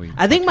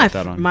 I think put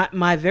that on.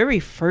 my very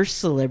first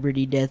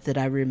celebrity death that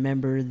I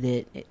remember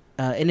that,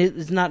 and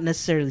it's not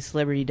necessarily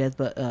celebrity death,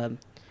 but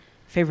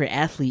favorite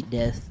athlete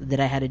death that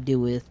I had to deal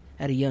with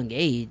at a young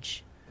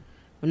age.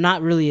 Well,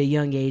 not really a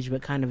young age,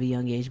 but kind of a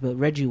young age. But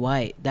Reggie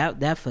White,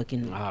 that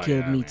fucking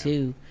killed me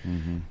too,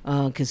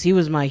 because he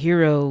was my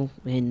hero,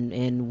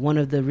 and one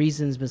of the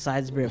reasons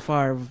besides Brett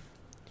Favre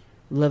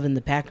loving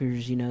the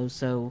Packers,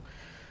 So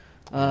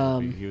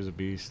he was a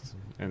beast.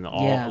 And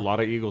a lot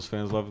of Eagles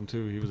fans love him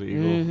too. He was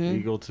an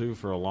Eagle too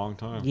for a long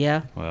time.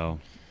 Yeah. Well.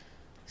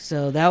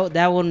 So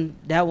that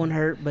one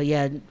hurt, but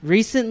yeah,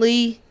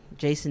 recently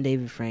Jason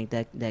David Frank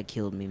that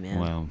killed me, man.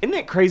 Wow. Isn't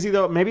it crazy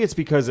though? Maybe it's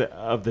because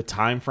of the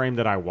time frame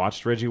that I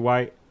watched Reggie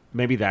White.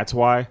 Maybe that's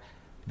why.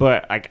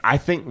 But I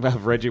think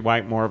of Reggie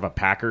White more of a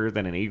Packer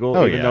than an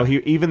Eagle.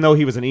 Even though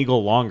he was an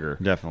Eagle longer.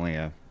 Definitely,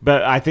 yeah.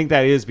 But I think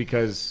that is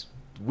because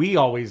we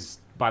always,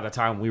 by the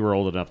time we were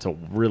old enough to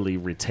really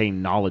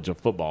retain knowledge of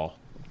football,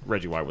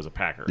 Reggie White was a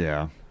Packer.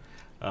 Yeah.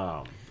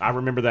 I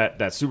remember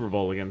that Super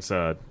Bowl against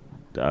John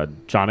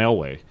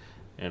Elway,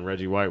 and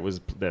Reggie White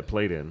that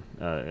played in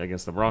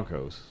against the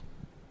Broncos.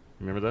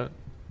 Remember that?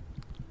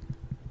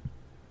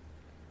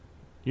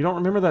 You don't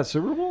remember that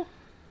Super Bowl?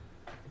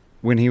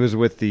 When he was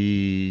with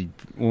the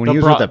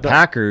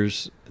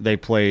Packers, they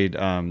played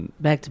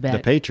back to back the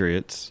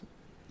Patriots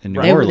in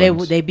New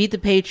Orleans. They beat the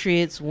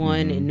Patriots,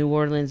 won in New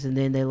Orleans, and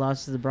then they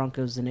lost to the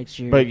Broncos the next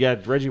year. But yeah,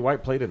 Reggie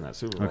White played in that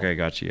Super Bowl. Okay,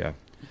 gotcha. Yeah.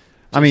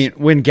 I mean,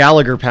 when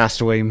Gallagher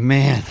passed away,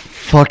 man,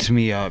 fucked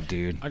me up,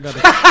 dude. I got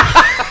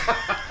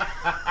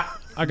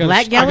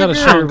Black Gallagher a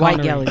Sean or White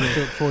Connery Gallagher?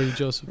 joke for you,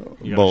 Joseph.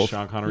 You got Both. a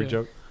Sean Connery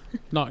joke?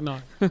 Knock,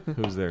 knock.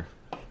 Who's there?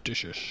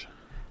 Dishes.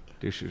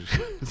 Dishes.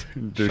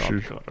 Dishes.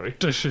 Sean Connery.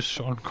 Dishes,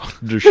 Sean Connery.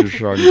 This is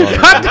Sean Connery.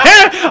 God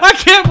damn! I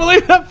can't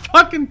believe that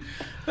fucking...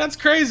 That's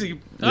crazy.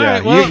 All Yeah,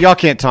 right, well, y'all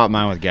can't top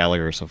mine with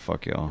Gallagher, so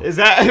fuck y'all. Is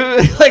that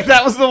like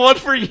that was the one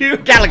for you?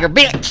 Gallagher,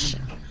 bitch.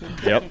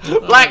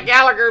 Yep. Black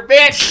Gallagher,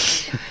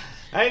 bitch.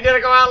 I ain't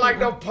gonna go out like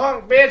no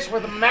punk bitch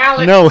with a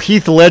mallet. No,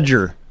 Heath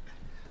Ledger.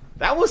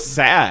 That was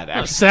sad.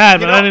 I'm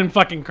sad, but I didn't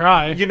fucking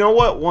cry. You know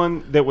what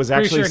one that was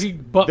Pretty actually sure he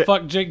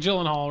butt-fucked Jake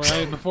Gyllenhaal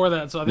right before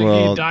that, so I think he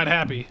Well, died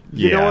happy.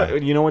 You know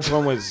what? You know which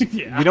one was?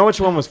 Yeah. You know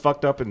which one was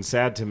fucked up and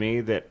sad to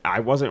me that I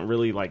wasn't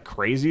really like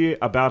crazy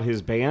about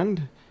his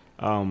band,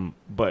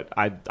 but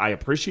I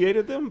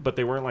appreciated them, but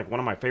they weren't like one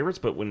of my favorites.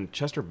 But when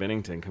Chester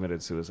Bennington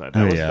committed suicide,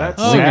 that's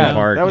Linkin sad.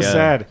 Park, that was yeah.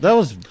 sad. That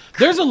was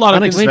There's a lot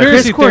of Unexpected.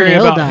 conspiracy Chris theory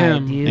Cornell about died,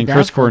 him. dude. and That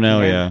Chris fucking-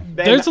 Cornell, yeah.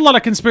 There's a lot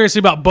of conspiracy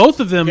about both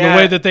of them, Yeah, the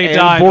way that they and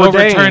died, Bourdain.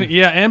 overturning,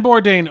 and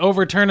Bourdain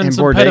overturning And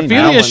some Bourdain. pedophilia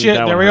That one- shit.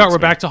 that There one we are. hurts We're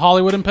me. back to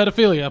Hollywood and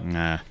pedophilia.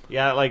 Nah.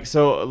 Yeah, like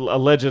so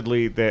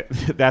allegedly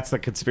that's the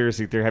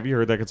conspiracy theory. Have you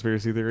heard that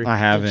conspiracy theory? I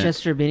haven't.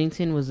 Chester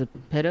Bennington was a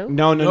pedo?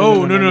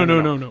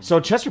 No. So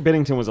Chester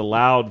Bennington was a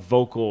loud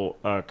vocal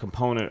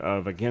component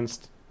of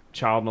against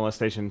child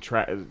molestation,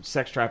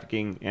 sex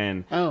trafficking,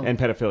 and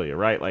pedophilia,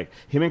 right? Like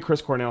him and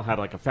Chris Cornell had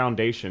like a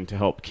foundation to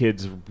help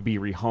kids be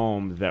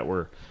rehomed that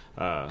were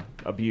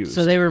abused.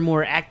 So they were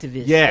more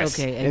activists. Yes.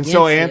 Okay. And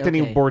so against it,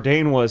 Anthony okay.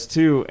 Bourdain was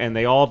too, and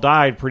they all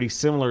died pretty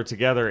similar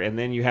together, and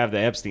then you have the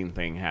Epstein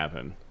thing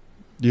happen.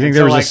 Do you think And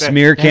there so, was like, a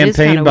smear that is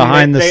campaign kinda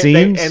behind the They-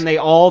 scenes? and they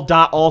all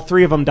all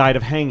three of them died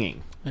of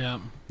hanging. Yeah.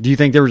 Do you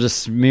think there was a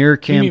smear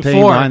mean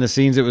campaign four? behind the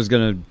scenes that was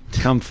going to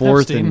come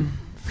forth and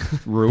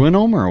ruin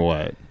them, or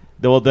what?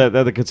 Well,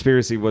 the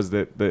conspiracy was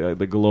that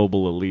the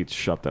global elites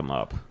shut them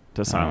up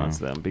to silence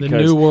them. Because,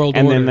 New World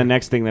and Order. then the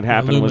next thing that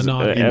happened was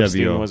Illuminati.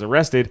 Epstein NWO. was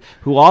arrested,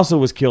 who also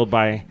was killed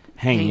by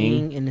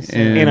hanging in a cell.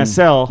 And- in a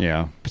cell.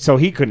 Yeah. So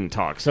he couldn't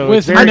talk. So With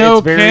it's very, no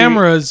it's very,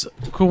 cameras,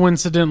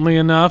 coincidentally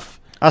enough,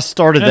 I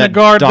started and that a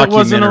guard that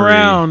wasn't documentary.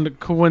 around,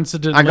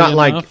 coincidentally I got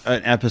like enough.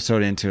 an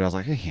episode into it. I was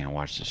like, I can't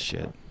watch this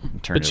shit.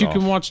 Turn But it you off.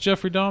 can watch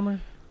Jeffrey Dahmer.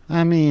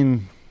 I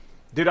mean,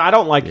 Dude, I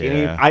don't like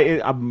any. Yeah.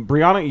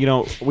 Brianna, you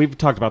know, we've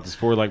talked about this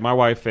before. Like my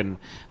wife and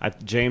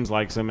James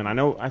likes him, and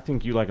I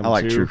think you like him I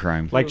like too. true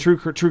crime. like true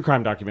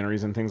crime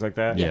documentaries and things like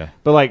that. Yeah.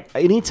 But like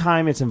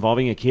anytime it's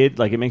involving a kid,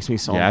 like it makes me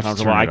so Yeah, I have to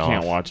uncomfortable. turn I it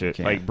can't off. watch it.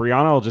 Can't. Like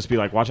Brianna will just be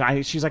like, watch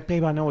it. She's like,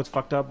 babe, I know it's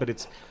fucked up, but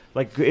it's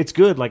like it's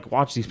good. Like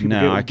watch these people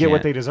No, I get what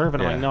can't. they deserve.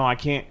 And I'm Yeah. like, no, I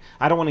can't.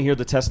 I don't want to hear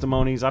the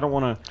testimonies. I don't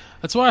want to.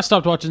 That's why I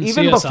stopped watching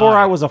Even CSI. before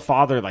I was a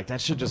father, like that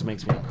shit just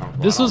makes me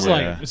uncomfortable. This I was don't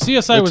like Yeah.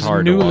 CSI It's was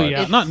hard to newly watch.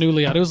 out, not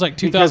newly out. It was like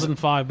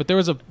 2005, but there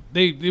was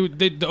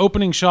the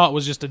opening shot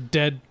was just a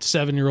dead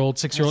 7-year-old,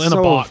 6-year-old in so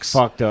a box.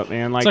 Fucked up,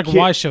 man. Like, like,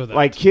 why show that?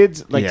 Like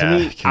kids, like Yeah, to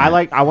me,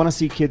 can't. I want to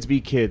see kids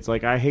be kids.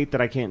 Like I hate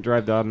that I can't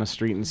drive down the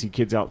street and see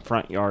kids out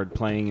front yard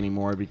playing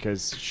anymore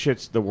because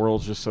the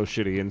world's just so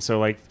shitty. And so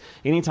like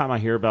anytime I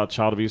hear about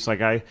child abuse,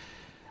 like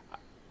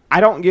I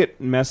don't get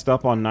messed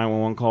up on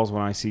 911 calls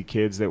when I see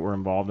kids that were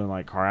involved in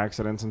like car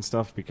accidents and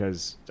stuff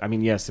because I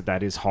mean, yes,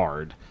 that is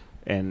hard.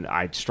 And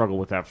I struggle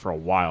with that for a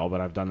while,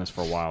 but I've done this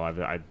for a while.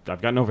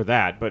 I've gotten over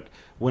that. But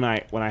when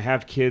I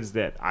have kids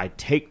that I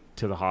take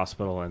to the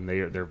hospital and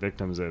they're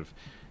victims of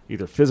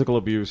either physical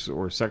abuse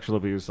or sexual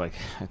abuse, like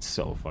it's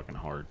so fucking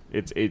hard.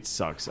 It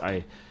sucks.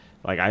 I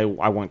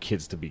want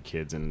kids to be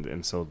kids,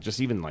 and so just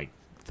even like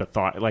the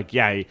thought, like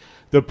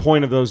the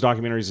point of those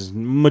documentaries is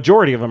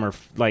majority of them are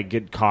like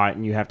get caught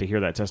and you have to hear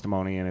that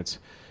testimony, and it's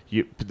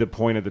the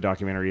point of the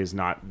documentary is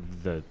not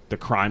the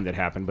crime that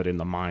happened, but in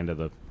the mind of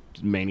the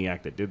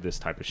maniac that did this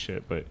type of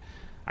shit. But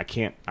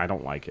I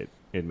don't like it.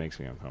 It makes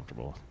me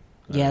uncomfortable.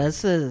 Yeah,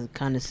 that's the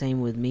kind of same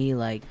with me.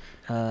 Like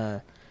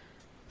a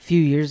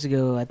few years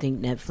ago, I think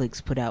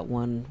Netflix put out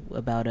one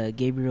about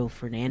Gabriel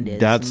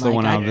Fernandez. that's and, the like,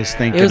 one I was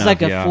thinking. It was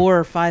like of, a yeah. 4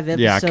 or 5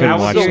 episode. Yeah, I couldn't That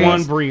was watch the that.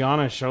 one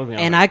Brianna showed me.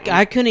 And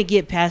I couldn't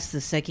get past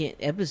the second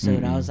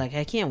episode. I was like,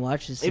 I can't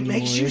watch this it anymore.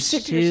 makes you It's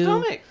sick to your too-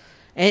 stomach.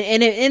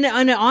 And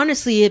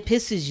honestly, it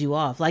pisses you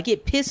off. Like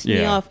it pissed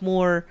me Yeah. off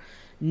more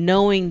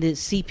knowing that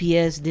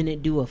CPS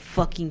didn't do a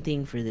fucking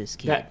thing for this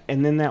kid.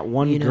 And then that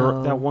one You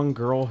girl,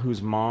 know. whose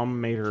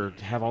mom made her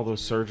have all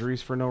those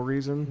surgeries for no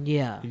reason.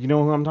 Yeah. You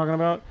know who I'm talking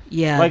about?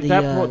 Yeah, like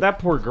the, that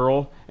poor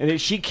girl,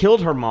 and she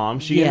killed her mom.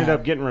 She Yeah. ended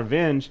up getting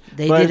revenge.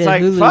 They but did it's a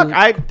like, Hulu-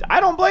 fuck, I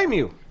don't blame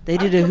you. They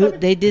did a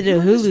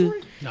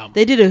Hulu. No.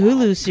 They did a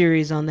Hulu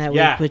series on that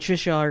Yeah. with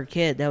Patricia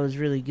Arquette. That was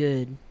really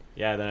good.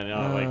 Yeah, then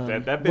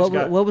like that bitch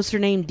What, what was her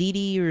name? Dee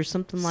Dee or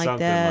something like something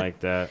that. like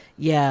that.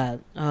 Yeah.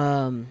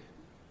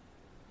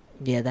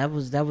 Yeah, that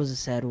was a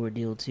sad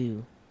ordeal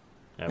too.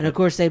 Yeah, And of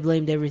course, they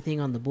blamed everything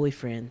on the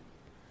boyfriend.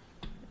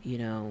 You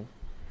know.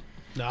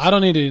 No, I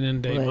don't need to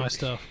inundate Like-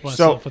 myself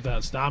with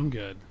that stuff. I'm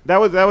good. that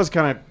was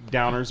kind of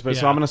downers, but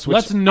so Yeah. I'm gonna switch.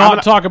 Let's I'm not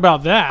gonna- talk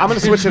about that. I'm going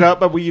to switch it up,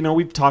 but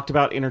we've talked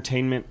about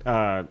entertainment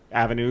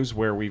avenues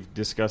where we've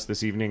discussed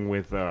this evening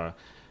with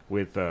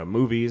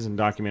movies and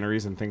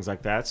documentaries and things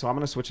like that. So I'm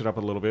going to switch it up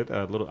a little bit.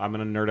 I'm going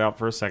to nerd out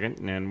for a second,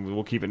 and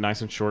we'll keep it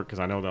nice and short because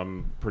I know that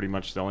I'm pretty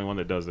much the only one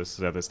that does this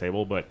at this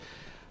table. But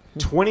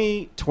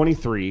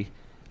 2023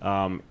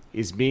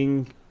 is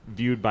being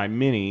viewed by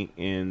many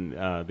in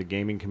the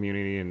gaming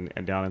community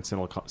and down in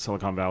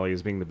Silicon Valley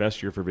as being the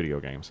best year for video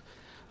games.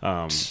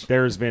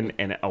 There's been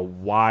a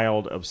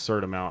wild,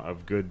 absurd amount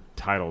of good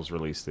titles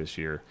released this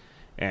year.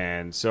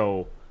 And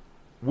so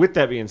with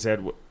that being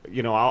said,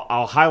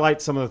 I'll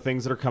highlight some of the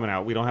things that are coming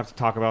out. We don't have to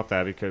talk about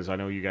that because I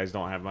know you guys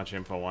don't have much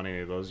info on any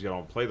of those. You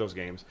don't play those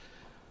games.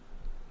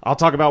 I'll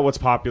talk about what's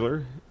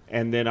popular,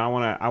 and then I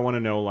want to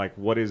know like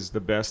what is the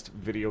best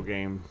video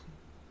game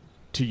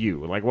to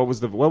you? Like what was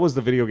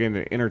the video game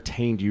that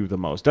entertained you the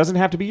most? Doesn't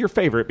have to be your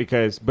favorite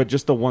but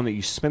just the one that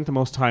you spent the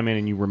most time in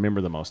and you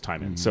remember the most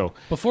time in. So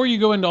Before you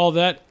go into all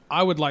that,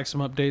 I would like some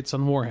updates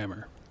on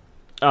Warhammer.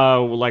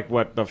 like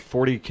what, the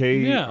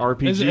 40K Yeah,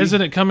 RPG?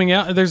 Isn't it coming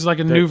out? There's like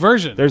a new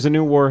version. There's a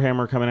new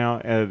Warhammer coming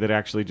out that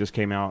actually just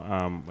came out,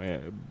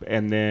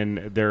 and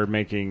then they're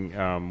making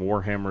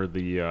Warhammer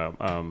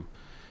the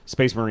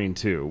Space Marine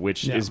 2,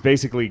 which Yeah. is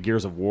basically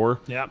Gears of War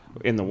Yep.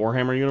 in the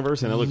Warhammer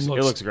universe, and it looks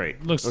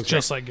great. Looks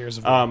just great. like Gears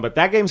of War. But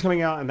that game's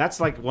coming out, and that's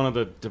like one of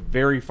the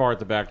very far at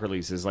the back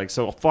releases. Like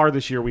so far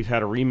this year, we've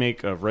had a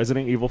remake of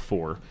Resident Evil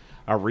 4,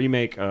 a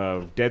remake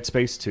of Dead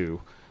Space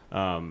 2.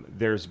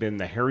 There's been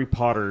the Harry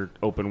Potter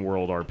open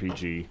world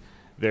RPG.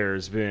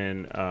 There's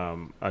been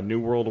a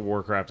new World of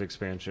Warcraft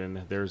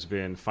expansion. There's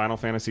been Final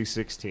Fantasy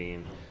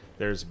 16.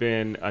 There's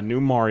been a new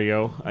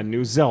Mario, a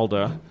new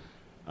Zelda.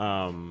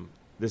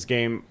 This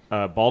game,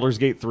 Baldur's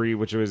Gate 3,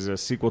 which was a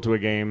sequel to a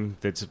game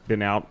that's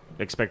been out,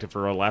 expected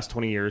for the last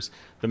 20 years.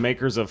 The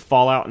makers of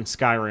Fallout and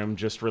Skyrim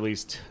just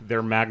released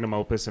their magnum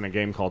opus in a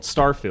game called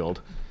Starfield.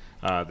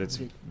 That's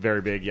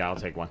very big. Yeah, I'll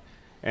take one.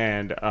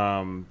 And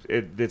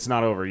it's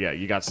not over yet.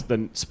 You got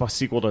the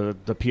sequel to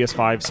the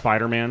PS5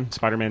 Spider-Man.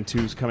 Spider-Man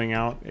 2's coming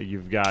out.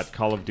 You've got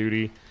Call of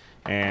Duty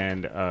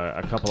and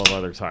a couple of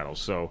other titles.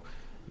 So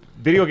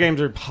video games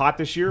are hot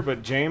this year,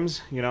 but James,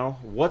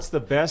 what's the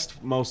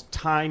best, most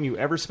time you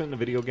ever spent in a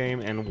video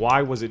game, and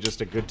why was it just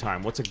a good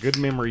time? What's a good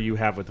memory you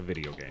have with a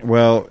video game?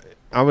 Well,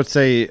 I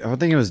think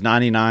it was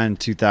 99,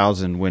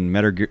 2000 when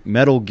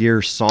Metal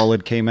Gear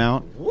Solid came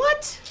out.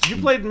 What? You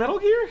played Metal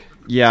Gear?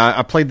 Yeah,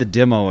 I played the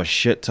demo a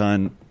shit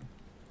ton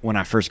when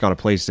I first got a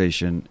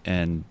PlayStation,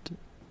 and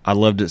I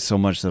loved it so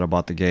much that I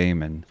bought the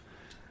game, and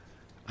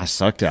I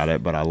sucked at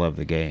it, but I love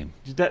the game.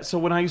 So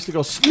when I used to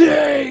go,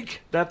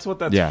 Snake! That's what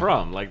that's Yeah.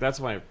 from. Like, that's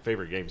my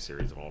favorite game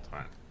series of all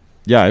time.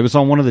 Yeah, it was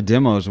on one of the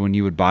demos when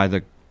you would buy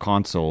the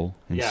console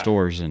in Yeah.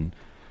 stores, and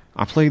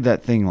I played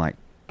that thing like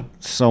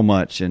so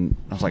much, and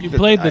I was like, You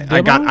played the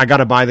I demo? got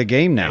to buy the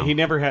game now. He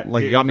never had...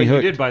 Like, it got me but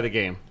hooked. You did buy the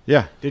game.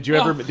 Yeah. Did you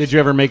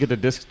ever make it to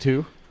disc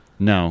 2?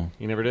 No.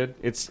 You never did?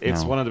 It's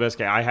No. one of the best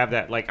games. I have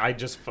that. Like, I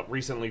just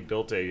recently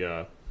built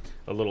a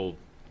little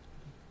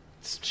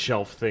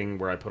shelf thing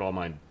where I put all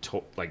my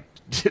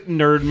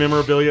nerd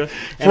memorabilia.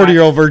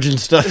 40-year-old virgin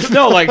stuff.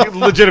 No, like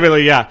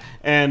legitimately, yeah.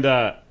 And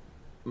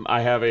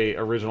I have a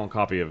original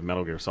copy of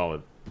Metal Gear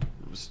Solid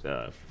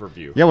for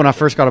view. Yeah, when I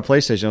first got a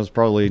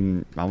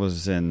PlayStation, I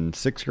was in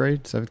 6th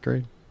grade, 7th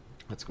grade.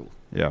 That's cool.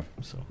 Yeah.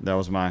 So That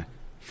was my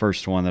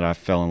first one that I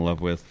fell in love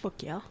with.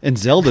 Fuck yeah. And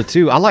Zelda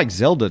too. I like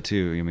Zelda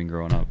too. I mean,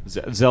 growing up.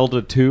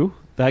 Zelda 2,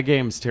 that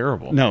game's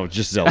terrible. No,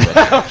 just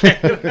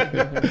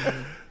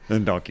Zelda.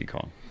 And Donkey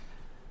Kong.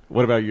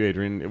 What about you,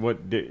 Adrian?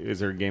 Is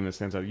there a game that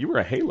stands out? You were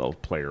a Halo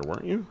player,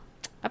 weren't you?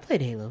 I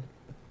played Halo.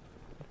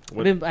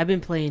 What- I've been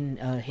playing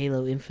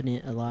Halo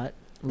Infinite a lot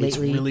lately. It's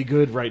really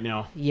good right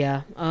now.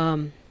 Yeah.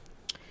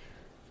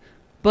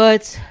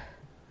 But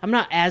I'm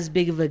not as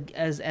big of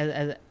as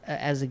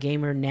a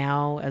gamer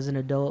now as an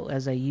adult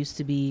as I used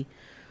to be.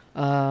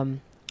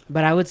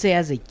 But I would say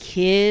as a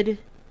kid,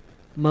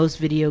 most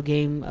video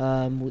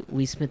game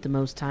we spent the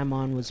most time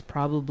on was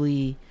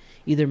probably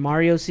either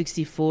Mario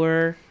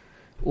 64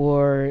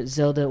 or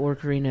Zelda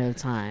Ocarina of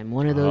Time.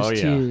 One of those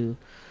two.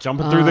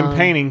 Jumping through them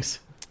paintings.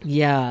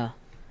 Yeah.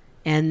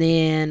 And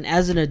then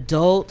as an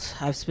adult,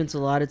 I've spent a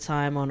lot of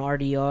time on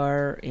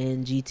RDR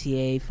and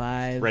GTA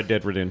 5. Red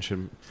Dead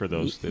Redemption, for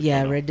those that Yeah,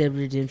 don't know. Red Dead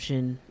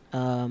Redemption.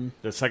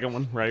 The second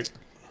one, right?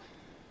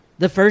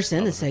 The first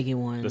and the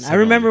second one. the I second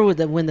remember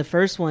when the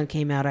first one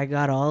came out, I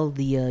got all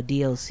the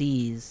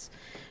DLCs.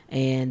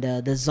 And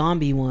the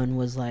zombie one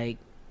was like,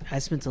 I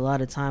spent a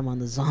lot of time on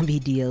the zombie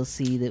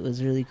DLC that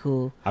was really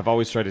cool. I've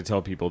always tried to tell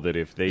people that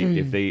if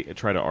they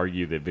try to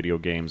argue that video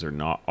games are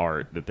not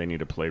art, that they need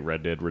to play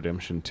Red Dead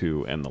Redemption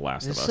 2 and The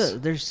Last of Us.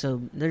 They're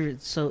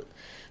so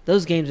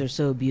those games are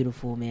so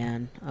beautiful,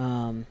 man.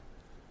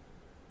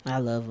 I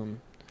love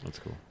them. That's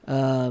cool.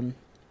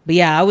 But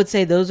yeah, I would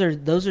say those are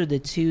the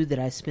two that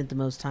I spent the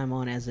most time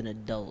on as an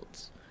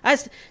adult.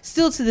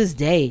 Still to this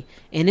day,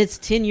 and it's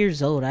 10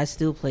 years old, I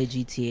still play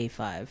GTA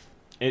 5.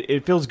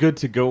 It feels good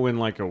to go in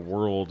like a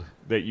world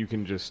that you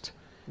can just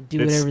Do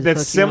whatever the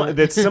fuck you want.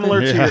 that's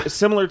similar Yeah. to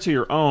similar to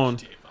your own,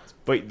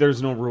 but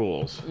there's no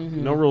rules.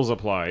 No rules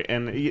apply.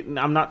 And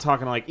I'm not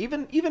talking like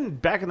even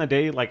back in the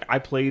day, like I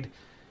played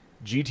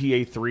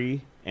GTA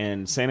 3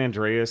 and San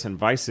Andreas and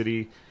Vice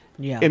City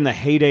in the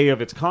heyday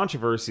of its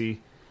controversy.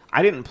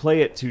 I didn't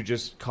play it to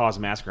just cause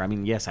massacre. I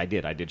mean, yes, I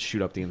did. I did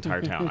shoot up the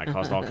entire town. I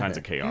caused all kinds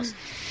of chaos.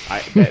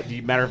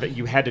 Matter of fact,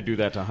 you had to do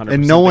that to 100%.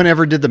 And no one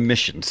ever did the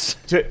missions.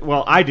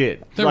 Well, I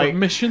did. There were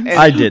missions?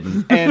 I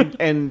didn't.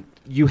 And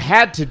you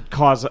had to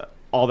cause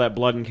all that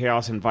blood and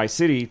chaos in Vice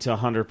City to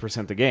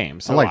 100% the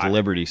game. So I liked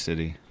Liberty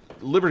City.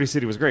 Liberty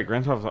City was great.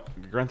 Grand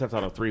Theft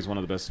Auto 3 is one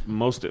of the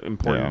most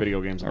important video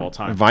games of all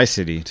time. Vice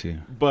City too.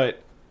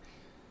 But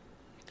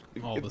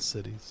All the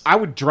cities. I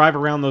would drive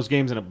around those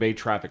games and obey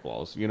traffic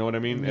laws. You know what I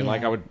mean? And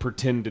like Yeah. I would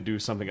pretend to do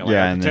something. Like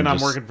Yeah, I and pretend then I'm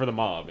just- working for the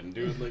mob and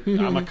do like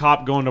I'm a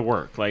cop going to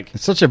work. Like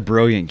It's such a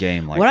brilliant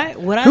game. Like, What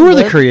I who are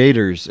the love-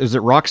 creators? Is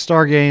it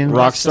Rockstar Games?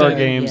 Rockstar Rockstar,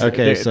 Games. yeah.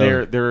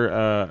 Okay,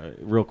 they're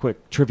real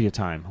quick trivia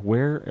time.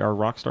 Where are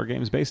Rockstar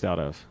Games based out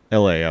of?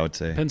 LA, I would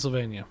say.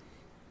 Pennsylvania.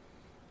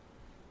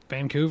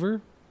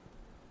 Vancouver?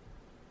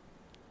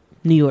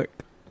 New York.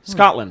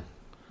 Scotland.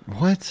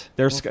 What?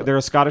 They're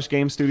a Scottish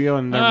game studio,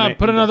 and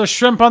Put another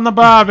shrimp on the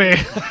barbie.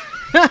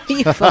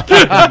 You fucking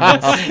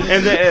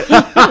And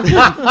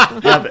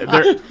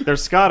they're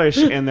Scottish,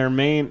 and their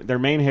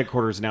main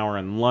headquarters now are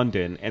in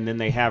London, and then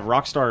they have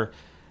Rockstar.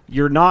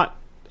 You're not.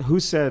 Who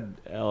said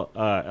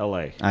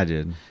L.A.? I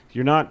did.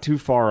 You're not too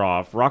far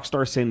off.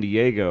 Rockstar San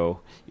Diego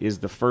is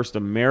the first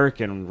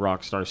American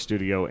Rockstar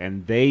studio,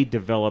 and they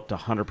developed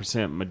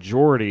 100%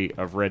 majority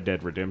of Red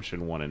Dead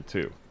Redemption 1 and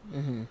 2.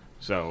 Mm-hmm.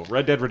 So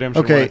Red Dead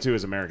Redemption 1 and 2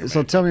 is American.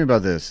 So tell me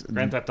about this.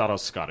 Grand Theft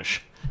Auto's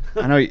Scottish.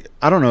 I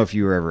don't know if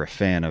you were ever a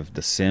fan of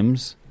The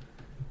Sims,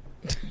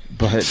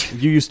 but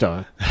You used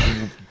to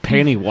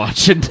panty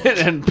watch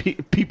and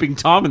peeping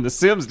Tom in The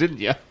Sims, didn't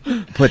you?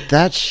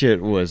 that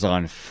shit was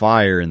on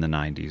fire in the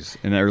 90s,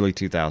 in the early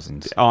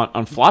 2000s.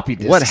 On floppy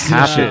disks. What and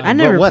happened? shit. I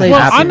never what played- Well,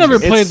 happened? I never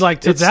to- played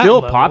like to It's that still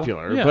level.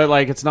 popular, Yeah. but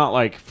like it's not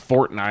like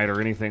Fortnite or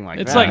anything like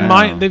It's that.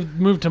 like No. they've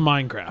moved to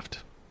Minecraft.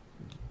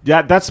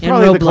 Yeah, that's And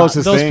probably the Roblox.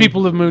 closest Those thing.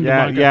 people have moved to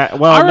yeah, Minecraft. Yeah,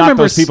 well, I not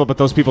remember those people, but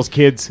those people's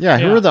kids. Yeah,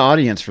 who Yeah. are the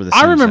audience for The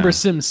Sims I remember now?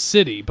 Sim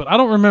City, but I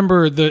don't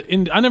remember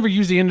I never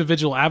used the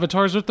individual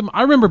avatars with them.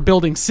 I remember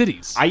building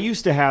cities. I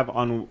used to have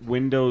on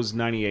Windows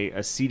 98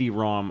 a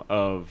CD-ROM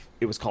of,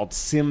 it was called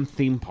Sim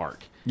Theme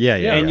Park. Yeah.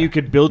 And you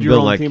could build your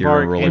Build own like theme your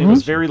park, roller and it was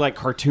coaster. very like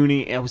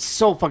cartoony. And it was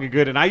so fucking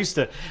good. And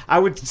I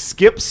would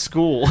skip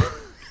school,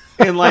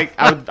 and like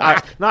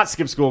I not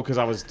skip school because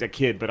I was a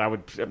kid, but I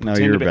would pretend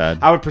you were to be, bad.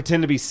 I would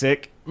pretend to be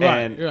sick, Right,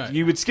 and right.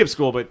 you would skip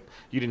school, but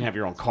you didn't have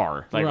your own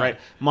car, like right.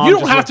 You don't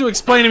just have would- to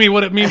explain to me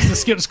what it means to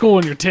skip school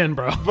when you're 10,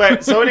 bro.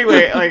 But so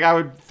anyway, like I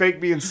would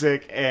fake being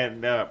sick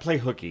and play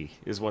hooky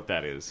is what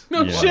that is.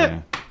 No Yeah. shit.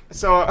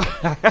 So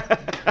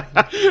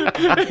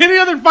Any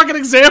other fucking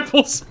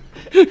examples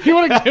you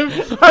want to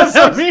give?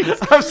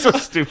 I'm so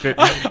stupid.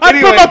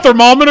 I put my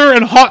thermometer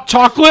in hot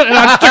chocolate and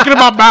I stick it in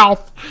my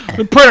mouth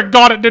and pray to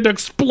God it didn't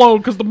explode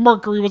because the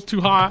mercury was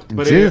too high.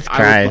 But Jesus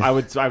I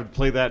would Christ. I would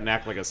play that and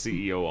act like a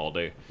CEO all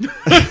day.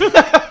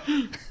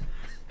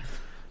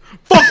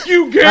 Fuck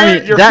you,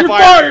 Garrett. you're you're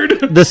fired.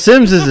 The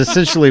Sims is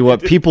essentially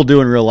what people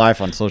do in real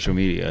life on social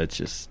media. It's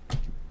just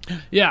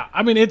Yeah,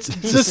 I mean it's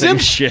the same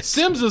Sims. shit.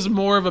 Sims is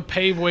more of a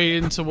pave way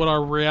into what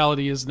our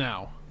reality is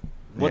now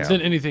What's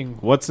than anything.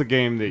 What's the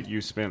game that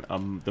you spent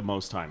the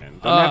most time in?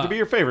 Doesn't have to be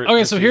your favorite. Okay,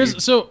 just so that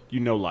here's you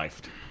know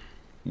lifed.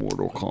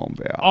 Mortal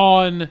Kombat.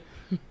 on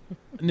favorite.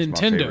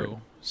 Nintendo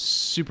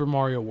Super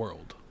Mario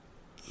World,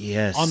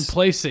 Yes. on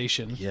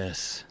PlayStation,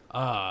 Yes.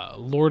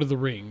 Lord of the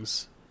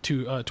Rings,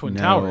 Twin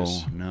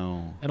Towers,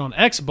 No. and on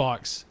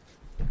Xbox,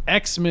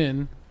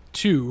 X-Men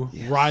 2: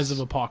 Yes. Rise of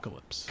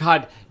Apocalypse.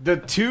 God, the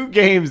two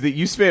games that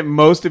you spent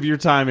most of your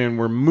time in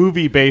were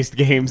movie-based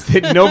games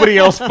that nobody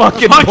else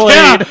fucking Fuck played.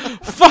 yeah,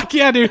 fuck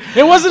yeah, dude!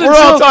 It wasn't. We're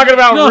until, all talking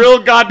about no, real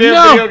goddamn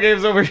no. video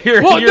games over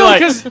here. Well, and you're no, like,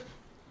 because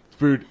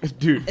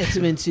dude.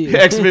 X-Men 2.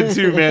 X-Men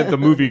 2, man, the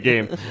movie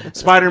game.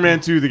 Spider-Man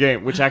 2, the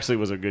game, which actually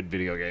was a good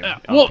video game.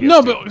 on well,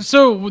 no, PS2. but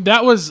so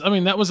that was. I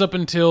mean, that was up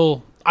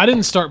until I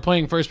didn't start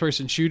playing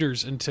first-person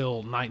shooters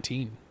until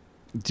 19.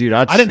 Dude,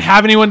 I didn't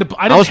have anyone to.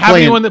 I didn't was have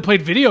playing- anyone that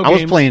played video I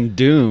games. was playing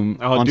Doom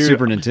Oh, on dude.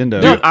 Super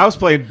Nintendo. Dude, I was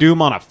playing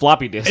Doom on a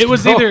floppy disk. It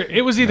was bro.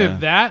 either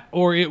that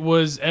or it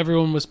was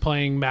everyone was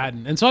playing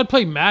Madden, and so I'd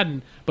play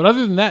Madden. But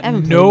other than that, I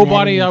haven't played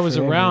nobody Madden I was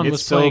forever. around It's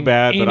was so playing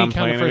bad, any but I'm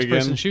kind of playing it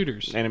first-person again.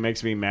 shooters. And it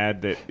makes me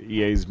mad that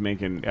EA's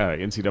making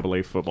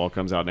NCAA football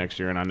comes out next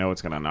year, and I know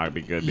it's going to not be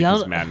good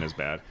because Y'all- Madden is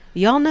bad.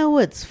 Y'all know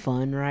what's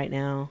fun right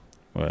now?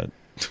 What?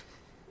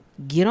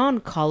 Get on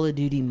Call of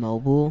Duty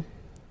Mobile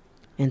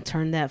and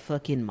turn that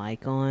fucking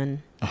mic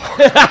on.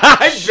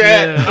 I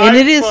bet. And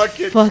it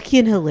is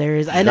fucking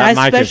hilarious. And That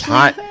I mic is especially,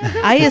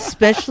 hot. I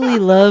especially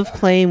love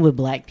playing with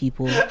black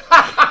people.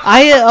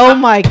 Oh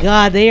my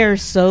god, they are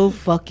so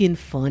fucking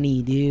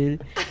funny,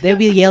 dude. They'll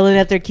be yelling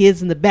at their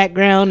kids in the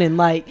background and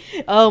like,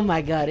 oh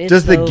my god. It's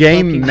Does the so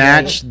game fucking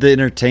match the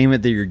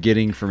entertainment that you're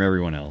getting from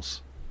everyone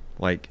else?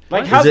 Like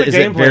How's the is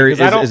it gameplay? very?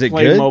 Because I don't Is it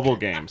play good? mobile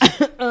games.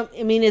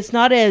 I mean, it's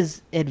not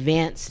as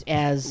advanced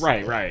as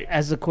right.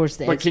 as of course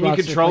the But Xbox can you or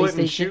control it and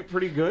PlayStation. shoot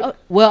pretty good? Oh,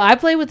 well, I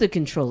play with the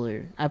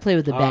controller. I play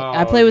with the back. Oh,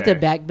 I play with the okay.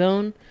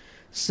 backbone.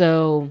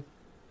 So,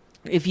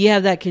 if you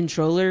have that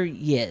controller,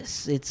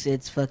 yes,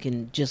 it's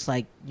fucking just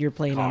like you're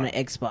playing on an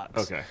Xbox.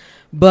 Okay.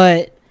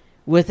 But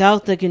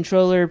without the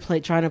controller,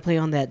 trying to play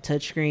on that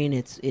touchscreen,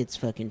 it's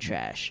fucking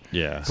trash.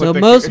 Yeah. So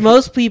the-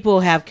 most people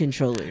have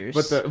controllers.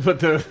 But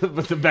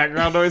the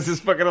background noise is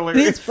fucking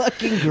hilarious. it's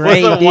fucking What's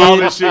great, the dude.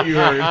 wildest shit you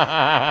heard?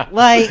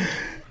 Like,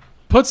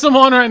 Put some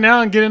on right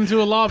now and get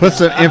into a lobby. Put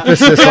some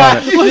emphasis on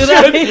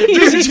it.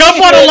 Just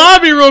jump on a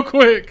lobby real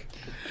quick.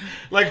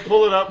 Like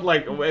pull it up,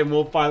 like, and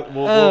we'll talk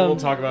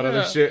about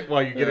other shit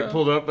while you get it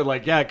pulled up. But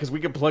like, yeah, because we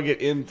can plug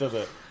it into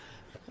the.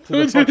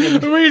 To the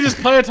fucking, We just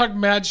play and talk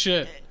mad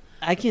shit.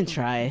 I can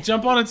try.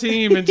 Jump on a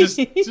team and just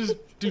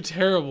do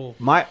terrible.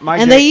 my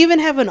And they even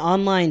have an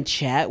online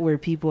chat where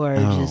people are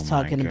Oh just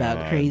my talking about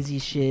God. crazy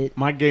shit.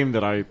 my game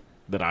that I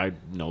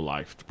know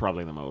life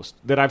probably the most,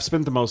 that I've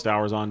spent the most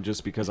hours on,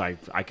 just because I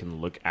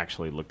can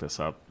actually look this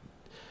up.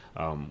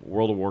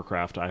 World of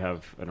Warcraft. I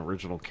have an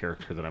original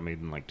character that I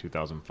made in like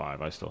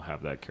 2005. I still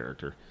have that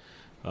character.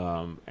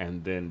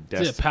 And then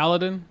Is it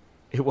Paladin?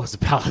 It was a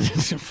paladin.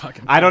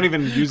 Fucking I don't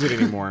even use it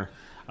anymore.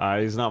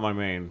 He's not my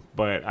main,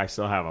 but I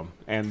still have him.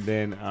 And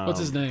then What's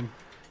his name?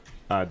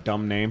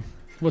 Dumb name.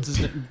 What's his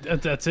name?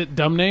 That's it.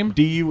 Dumb name.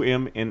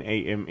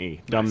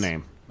 Dumname. Dumb Nice.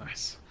 name.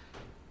 Nice.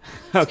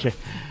 Okay.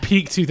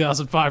 Peak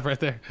 2005 right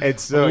there.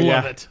 It's I love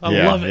yeah. it.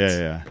 I love it.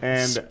 Yeah.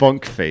 And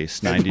Spunk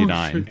Face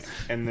 99.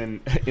 and then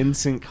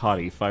NSYNC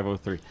Hottie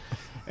 503,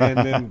 and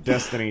then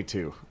Destiny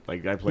 2.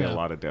 Like I play Yeah. a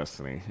lot of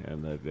Destiny,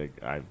 and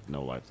I have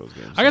no life those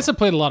games. I guess I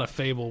played a lot of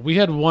Fable. We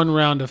had one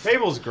round of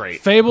Fable's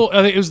great. Fable.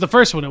 I think it was the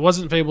first one. It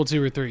wasn't Fable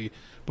 2 or 3.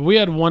 But we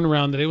had one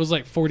round that it was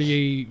like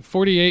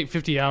 48,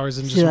 50 hours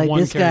in just See, like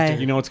one this guy-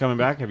 character. You know what's coming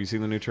back? Have you seen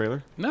the new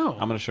trailer? No.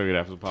 I'm going to show you it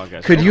after the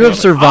podcast. Could I you love have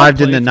it.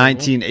 survived I'll in the play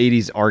Fable.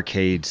 1980s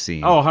arcade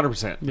scene? Oh,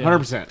 100%. Yeah.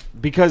 100%.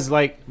 Because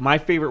like one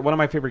of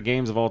my favorite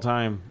games of all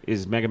time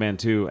is Mega Man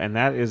 2, and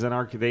that is an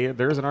arcade.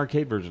 There is an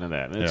arcade version of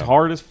that, and it's Yeah.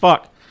 hard as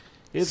fuck.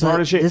 It's So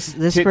hard as shit. this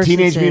person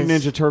Teenage says- Mutant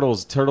Ninja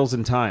Turtles, Turtles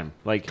in Time.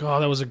 Like Oh,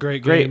 that was a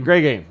great game.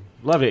 great game.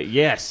 Love it.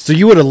 Yes. So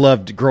you would have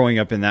loved growing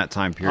up in that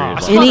time period. Oh,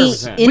 like- I- Any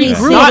 100%. any We grew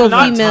single up in that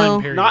time female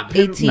period. Not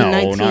 18, no,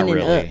 19 not and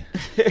really.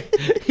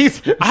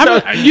 He's, You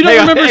don't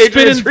remember Adrian's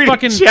spending reading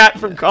fucking chat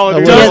from Call of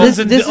Yeah, Duty. dozens this-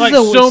 and this is like a-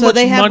 so so much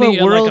they have money a at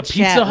like a world Pizza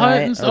chat, Hut right?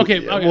 and stuff. Okay,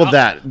 Yeah, okay, well,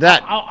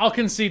 that- I'll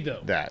concede though.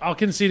 That. I'll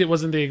concede it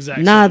wasn't the exact.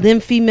 Nah, same. them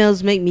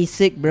females make me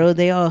sick, bro.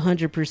 They all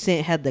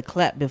 100% had the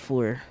clap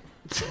before.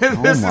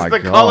 This is my the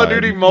Call of God.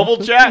 Duty mobile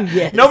chat.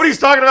 Yes. Nobody's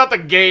talking about the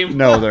game.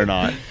 No, they're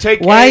not. Take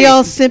Why A.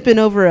 y'all simping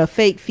over a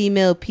fake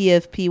female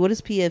PFP? What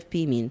does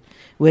PFP mean?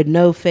 With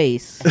no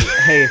face.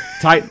 Hey,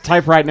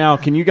 type right now.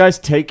 Can you guys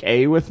take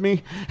A with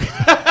me?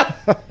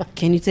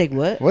 Can you take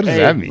what? What does A,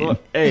 that mean?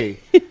 look, A.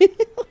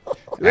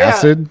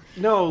 Acid?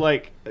 Yeah, no,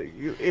 like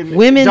in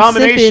Women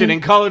domination simping-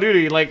 in Call of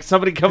Duty. Like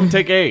somebody come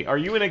take A. Are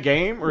you in a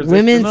game or is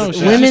Women's No, this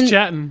she's just women just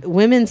chatting.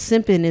 women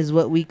simping is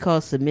what we call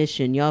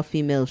submission. Y'all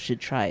females should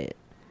try it.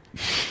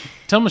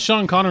 Tell me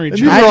Sean Connery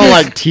These are I all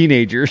just- like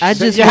teenagers. I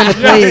just Yeah, want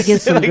to play yes,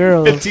 against some like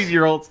girls.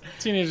 15-year-olds.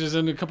 teenagers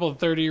and a couple of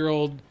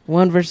 30-year-old.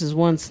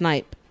 1v1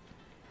 snipe.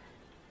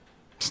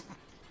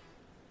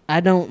 I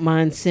don't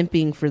mind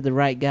simping for the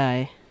right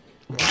guy.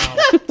 Wow,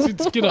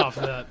 let's get off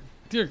of that.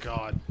 Dear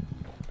God,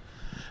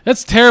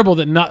 that's terrible.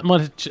 That not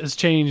much has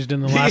changed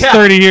in the last Yeah.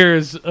 30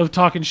 years of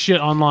talking shit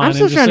online. I'm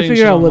still and just trying to saying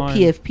figure shit out what online.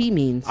 PFP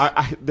means.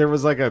 There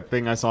was like a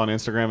thing I saw on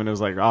Instagram, and it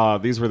was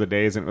like, these were the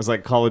days, and it was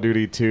like Call of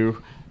Duty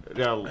 2,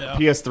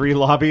 PS3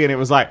 lobby, and it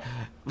was like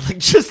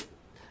just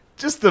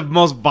the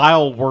most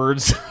vile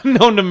words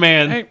known to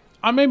man. Hey,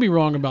 I may be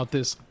wrong about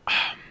this.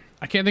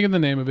 I can't think of the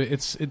name of it.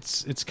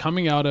 It's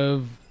coming out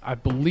of, I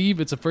believe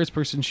it's a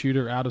first-person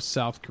shooter out of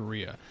South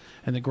Korea,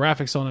 and the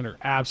graphics on it are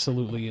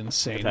absolutely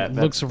insane. That- It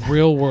that- looks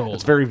real world.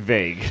 It's very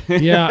vague.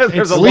 Yeah,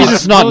 There's it's a At least lot.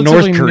 it's not North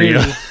relatively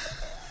Korea. new.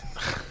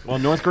 Well,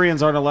 North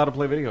Koreans aren't allowed to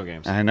play video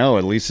games. I know.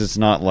 At least it's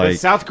not But like.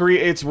 South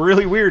Korea, it's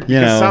really weird You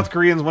because know. South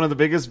Korea is one of the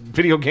biggest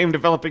video game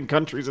developing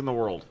countries in the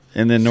world.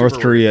 And then Super North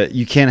weird. Korea,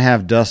 you can't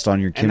have dust on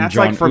your Kim And that's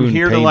Jong-un like from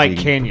here to like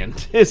painting. Canyon.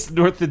 It's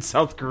North and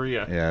South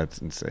Korea. Yeah, it's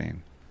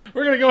insane.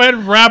 We're going to go ahead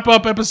and wrap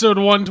up episode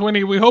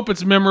 120. We hope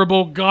it's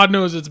memorable. God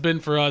knows it's been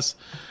for us.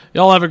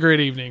 Y'all have a great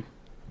evening.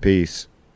 Peace.